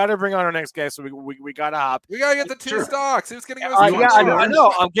we got to bring on our next guest, so we got to hop. We got to get the two stocks. Who's going to give us? I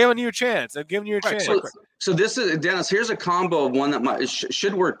know. I'm giving you a chance. So this is Dennis. Here's a combo of one that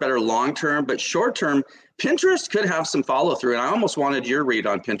should work better long term, but short term, Pinterest could have some follow through. And I almost wanted your read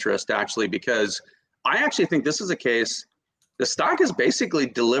on Pinterest actually, because I actually think this is a case. The stock has basically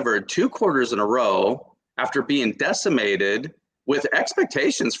delivered 2 quarters in a row after being decimated, with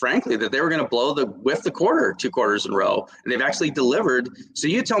expectations, frankly, that they were going to whiff the quarter 2 quarters in a row, and they've actually delivered. So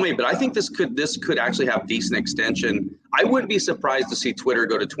you tell me, but I think this could actually have decent extension. I wouldn't be surprised to see Twitter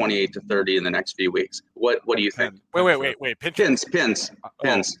go to 28 to 30 in the next few weeks. What do you think? Wait. Pins.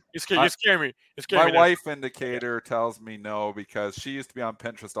 You scare me. My wife indicator tells me no, because she used to be on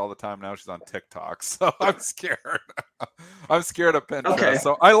Pinterest all the time. Now she's on TikTok, so I'm scared. I'm scared of Pinterest. Okay.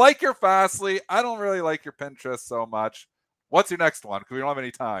 So I like your Fastly. I don't really like your Pinterest so much. What's your next one? Because we don't have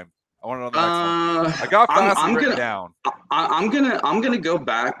any time. I want to know the next one. I got Fastly written down. I'm gonna go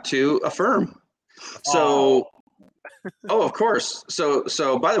back to Affirm. So, of course.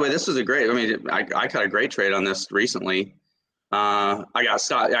 So by the way, this is a great. I mean, I got a great trade on this recently. I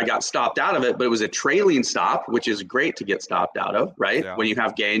got stopped out of it, but it was a trailing stop, which is great to get stopped out of, right? Yeah. When you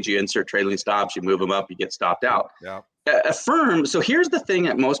have gains, you insert trailing stops, you move them up, you get stopped out. Yeah. Affirm. So here's the thing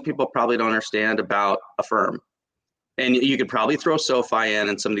that most people probably don't understand about Affirm. And you could probably throw SoFi in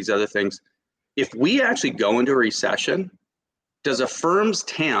and some of these other things. If we actually go into a recession, does Affirm's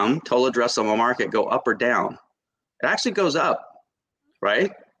TAM, total addressable market, go up or down? It actually goes up,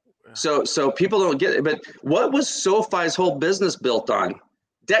 right? So people don't get it. But what was SoFi's whole business built on?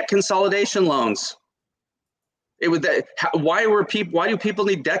 Debt consolidation loans. It was that. Why do people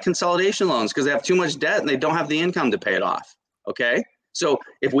need debt consolidation loans? Because they have too much debt and they don't have the income to pay it off. Okay. So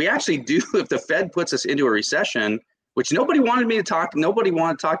if the Fed puts us into a recession, which nobody wanted to talk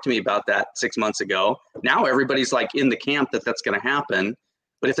to me about that 6 months ago. Now everybody's like in the camp that that's going to happen.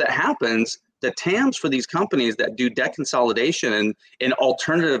 But if that happens, the TAMs for these companies that do debt consolidation and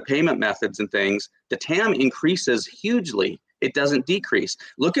alternative payment methods and things, the TAM increases hugely. It doesn't decrease.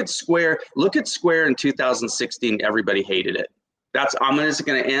 Look at Square. Look at Square in 2016. Everybody hated it. I'm just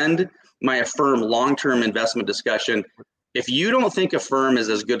going to end my Affirm long-term investment discussion. If you don't think Affirm is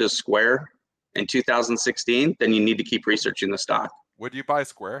as good as Square in 2016, then you need to keep researching the stock. Would you buy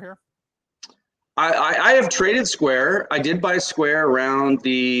Square here? I have traded Square. I did buy Square around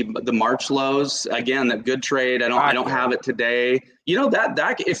the March lows. Again, that good trade. I don't have it today. You know that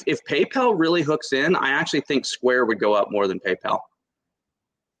if PayPal really hooks in, I actually think Square would go up more than PayPal.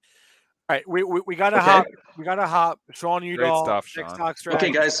 All right, we gotta hop. Sean Udall, stuff, Sean. Stock Strategy,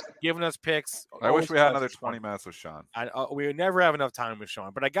 okay, guys, giving us picks. I wish we had another 20 minutes with Sean. We would never have enough time with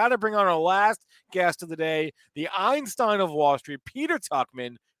Sean, but I got to bring on our last guest of the day, the Einstein of Wall Street, Peter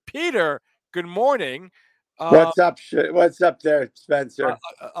Tuchman. Peter, good morning. What's up? What's up there, Spencer?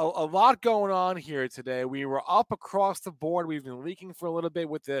 A lot going on here today. We were up across the board. We've been leaking for a little bit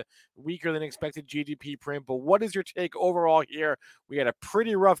with the weaker than expected GDP print. But what is your take overall here? We had a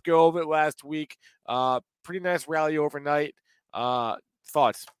pretty rough go of it last week. Pretty nice rally overnight.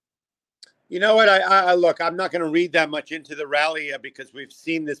 Thoughts? You know what? I look, I'm not going to read that much into the rally because we've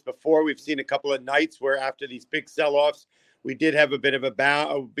seen this before. We've seen a couple of nights where after these big sell-offs, we did have a bit of a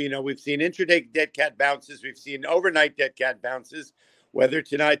bounce. We've seen intraday dead cat bounces. We've seen overnight dead cat bounces. Whether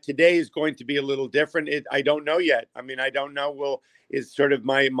today is going to be a little different, I don't know yet. I mean, I don't know. Is sort of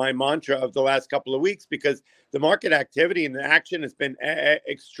my mantra of the last couple of weeks because the market activity and the action has been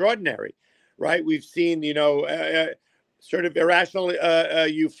extraordinary, right? We've seen, sort of irrational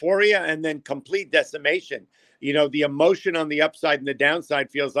euphoria and then complete decimation. The emotion on the upside and the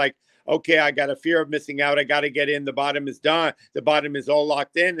downside feels like, okay, I got a fear of missing out. I got to get in. The bottom is done. The bottom is all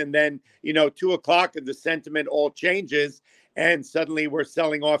locked in. And then, 2:00 and the sentiment all changes. And suddenly we're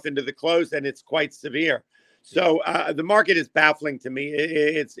selling off into the close and it's quite severe. So the market is baffling to me.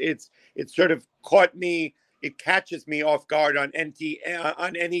 It's sort of caught me. It catches me off guard on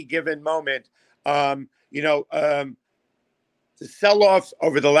any given moment. The sell-offs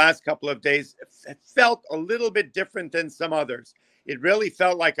over the last couple of days felt a little bit different than some others. It really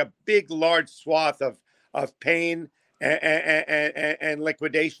felt like a big, large swath of pain and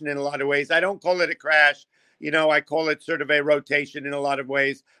liquidation in a lot of ways. I don't call it a crash. I call it sort of a rotation in a lot of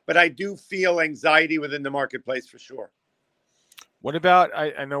ways. But I do feel anxiety within the marketplace for sure. What about,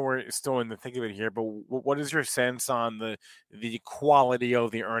 I know we're still in the thick of it here, but what is your sense on the quality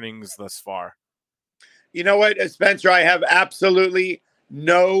of the earnings thus far? You know what, Spencer, I have absolutely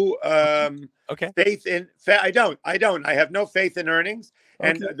no faith in. I don't. I have no faith in earnings,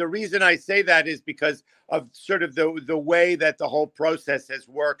 and the reason I say that is because of sort of the way that the whole process has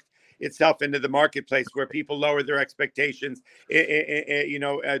worked itself into the marketplace, where people lower their expectations,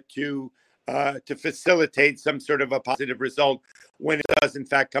 to facilitate some sort of a positive result when it does in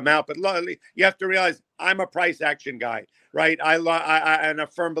fact come out. But you have to realize I'm a price action guy, right? I'm a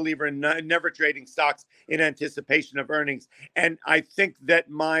firm believer in never trading stocks in anticipation of earnings. And I think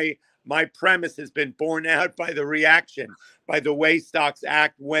that my premise has been borne out by the reaction, by the way stocks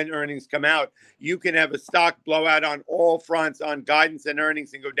act when earnings come out. You can have a stock blowout on all fronts on guidance and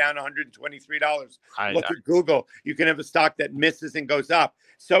earnings and go down $123. Look at Google. You can have a stock that misses and goes up.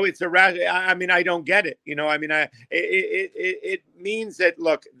 So it's irrational. I mean, I don't get it. It means that,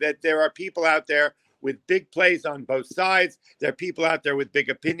 look, that there are people out there with big plays on both sides. There are people out there with big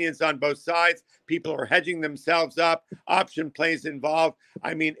opinions on both sides. People are hedging themselves up. Option plays involved.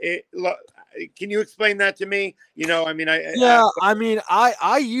 I mean, can you explain that to me? I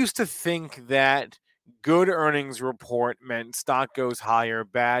used to think that good earnings report meant stock goes higher,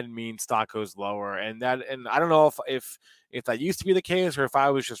 bad means stock goes lower, and I don't know if that used to be the case or if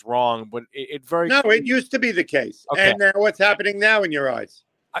I was just wrong, but it used to be the case. Okay. And now what's happening now in your eyes?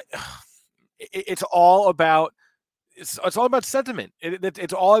 It's all about it's all about sentiment.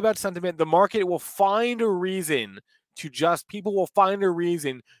 It's all about sentiment. The market will find a reason people will find a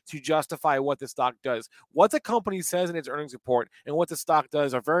reason to justify what the stock does. What the company says in its earnings report and what the stock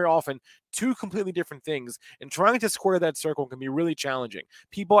does are very often two completely different things. And trying to square that circle can be really challenging.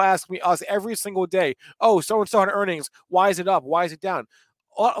 People ask us every single day, oh, so-and-so had earnings. Why is it up? Why is it down?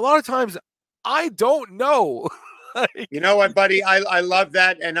 A lot of times, I don't know. You know what, buddy? I love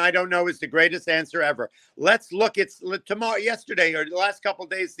that, and I don't know is the greatest answer ever. Let's look at yesterday or the last couple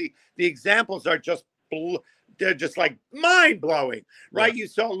of days. The examples are just they're just like mind-blowing, right? Yeah. You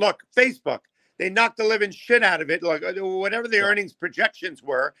saw, look, Facebook, they knocked the living shit out of it. Like whatever the earnings projections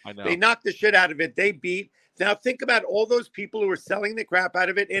were, they knocked the shit out of it. They beat. Now think about all those people who were selling the crap out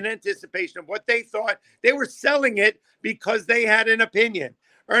of it in anticipation of what they thought. They were selling it because they had an opinion.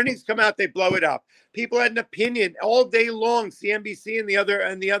 Earnings come out, they blow it up. People had an opinion all day long. CNBC and the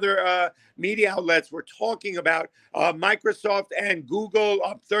other media outlets were talking about Microsoft and Google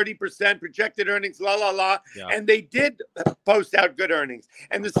up 30%, projected earnings, Yeah. And they did post out good earnings.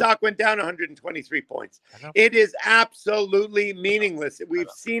 And the stock went down 123 points. It is absolutely meaningless.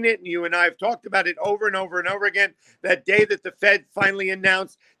 We've seen it, and you and I have talked about it over and over and over again. That day that the Fed finally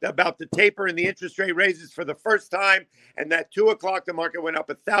announced about the taper and the interest rate raises for the first time, and that 2 o'clock the market went up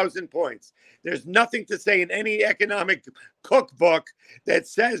 1,000 points. There's nothing to say in any economic cookbook that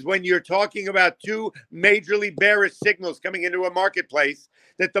says when you're talking about two majorly bearish signals coming into a marketplace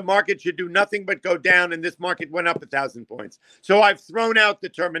that the market should do nothing but go down, and this market went up 1,000 points. So I've thrown out the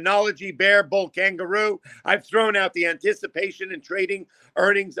terminology, bear, bull, kangaroo. I've thrown out the anticipation and trading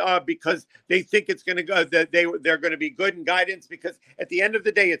earnings because they think it's going to go, that they're going to be good in guidance, because at the end of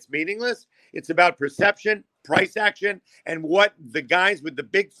the day, it's meaningless. It's about perception, price action, and what the guys with the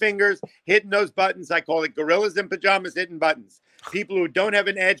big fingers hitting those buttons, I call it gorillas in pajamas hitting buttons. People who don't have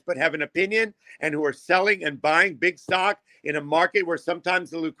an edge but have an opinion and who are selling and buying big stock in a market where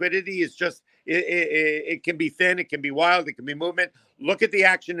sometimes the liquidity is just, it can be thin, it can be wild, it can be movement. Look at the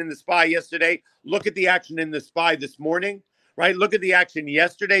action in the SPY yesterday. Look at the action in the SPY this morning, right? Look at the action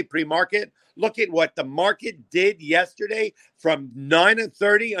yesterday, pre-market. Look at what the market did yesterday from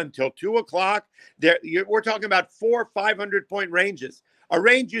 9:30 until 2 o'clock. We're talking about 400 or 500 point ranges. A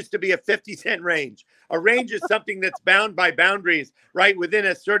range used to be a 50-cent range. A range is something that's bound by boundaries, right, within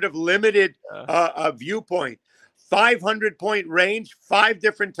a sort of limited viewpoint. 500-point range, 5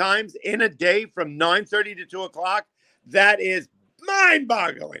 different times in a day from 9:30 to 2 o'clock. That is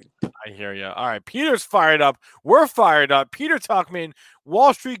mind-boggling. I hear you. All right, Peter's fired up. We're fired up. Peter Tuchman,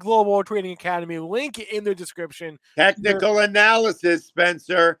 Wall Street Global Trading Academy. Link in the description. Technical analysis,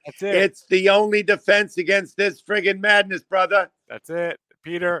 Spencer. That's it. It's the only defense against this friggin' madness, brother. That's it.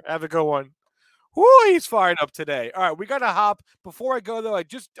 Peter, have a good one. Whoo, he's fired up today. All right, we got to hop. Before I go, though, I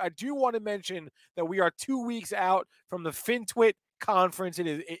do want to mention that we are 2 weeks out from the FinTwit conference.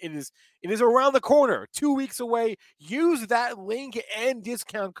 It is around the corner, 2 weeks away. Use that link and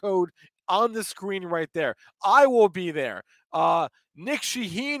discount code on the screen right there. I will be there. Nick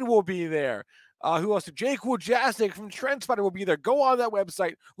Shaheen will be there. Who else? Jake Wojcicki from TrendSpotter will be there. Go on that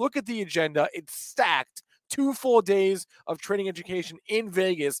website. Look at the agenda. It's stacked. 2 full days of trading education in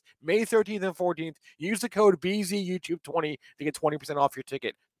Vegas, May 13th and 14th. Use the code BZYouTube20 to get 20% off your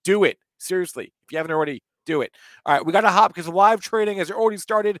ticket. Do it. Seriously. If you haven't already, do it. All right, we got to hop because live trading has already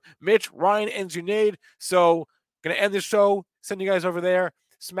started. Mitch, Ryan, and Junaid. So going to end the show. Send you guys over there.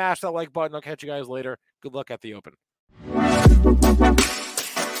 Smash that like button. I'll catch you guys later. Good luck at the open.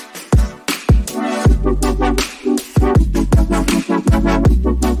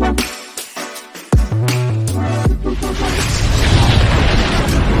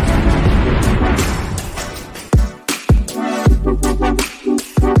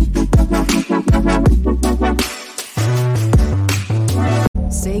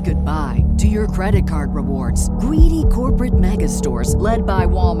 Say goodbye to your credit card rewards. Greedy corporate mega stores, led by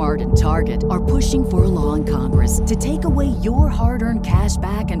Walmart and Target, are pushing for a law in Congress to take away your hard-earned cash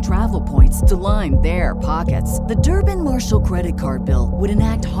back and travel points to line their pockets. The Durbin-Marshall credit card bill would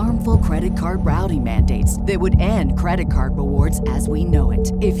enact harmful credit card routing mandates that would end credit card rewards as we know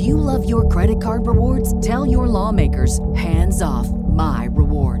it. If you love your credit card rewards, tell your lawmakers, hands off my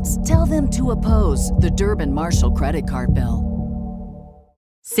rewards. Tell them to oppose the Durbin-Marshall credit card bill.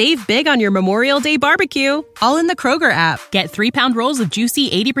 Save big on your Memorial Day barbecue, all in the Kroger app. Get 3-pound rolls of juicy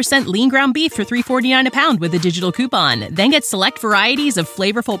 80% lean ground beef for $3.49 a pound with a digital coupon. Then get select varieties of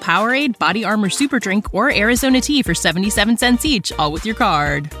flavorful Powerade, Body Armor Super Drink, or Arizona tea for 77 cents each, all with your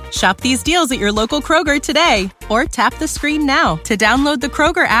card. Shop these deals at your local Kroger today, or tap the screen now to download the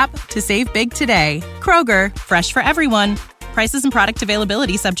Kroger app to save big today. Kroger, fresh for everyone. Prices and product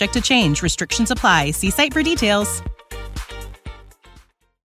availability subject to change. Restrictions apply. See site for details.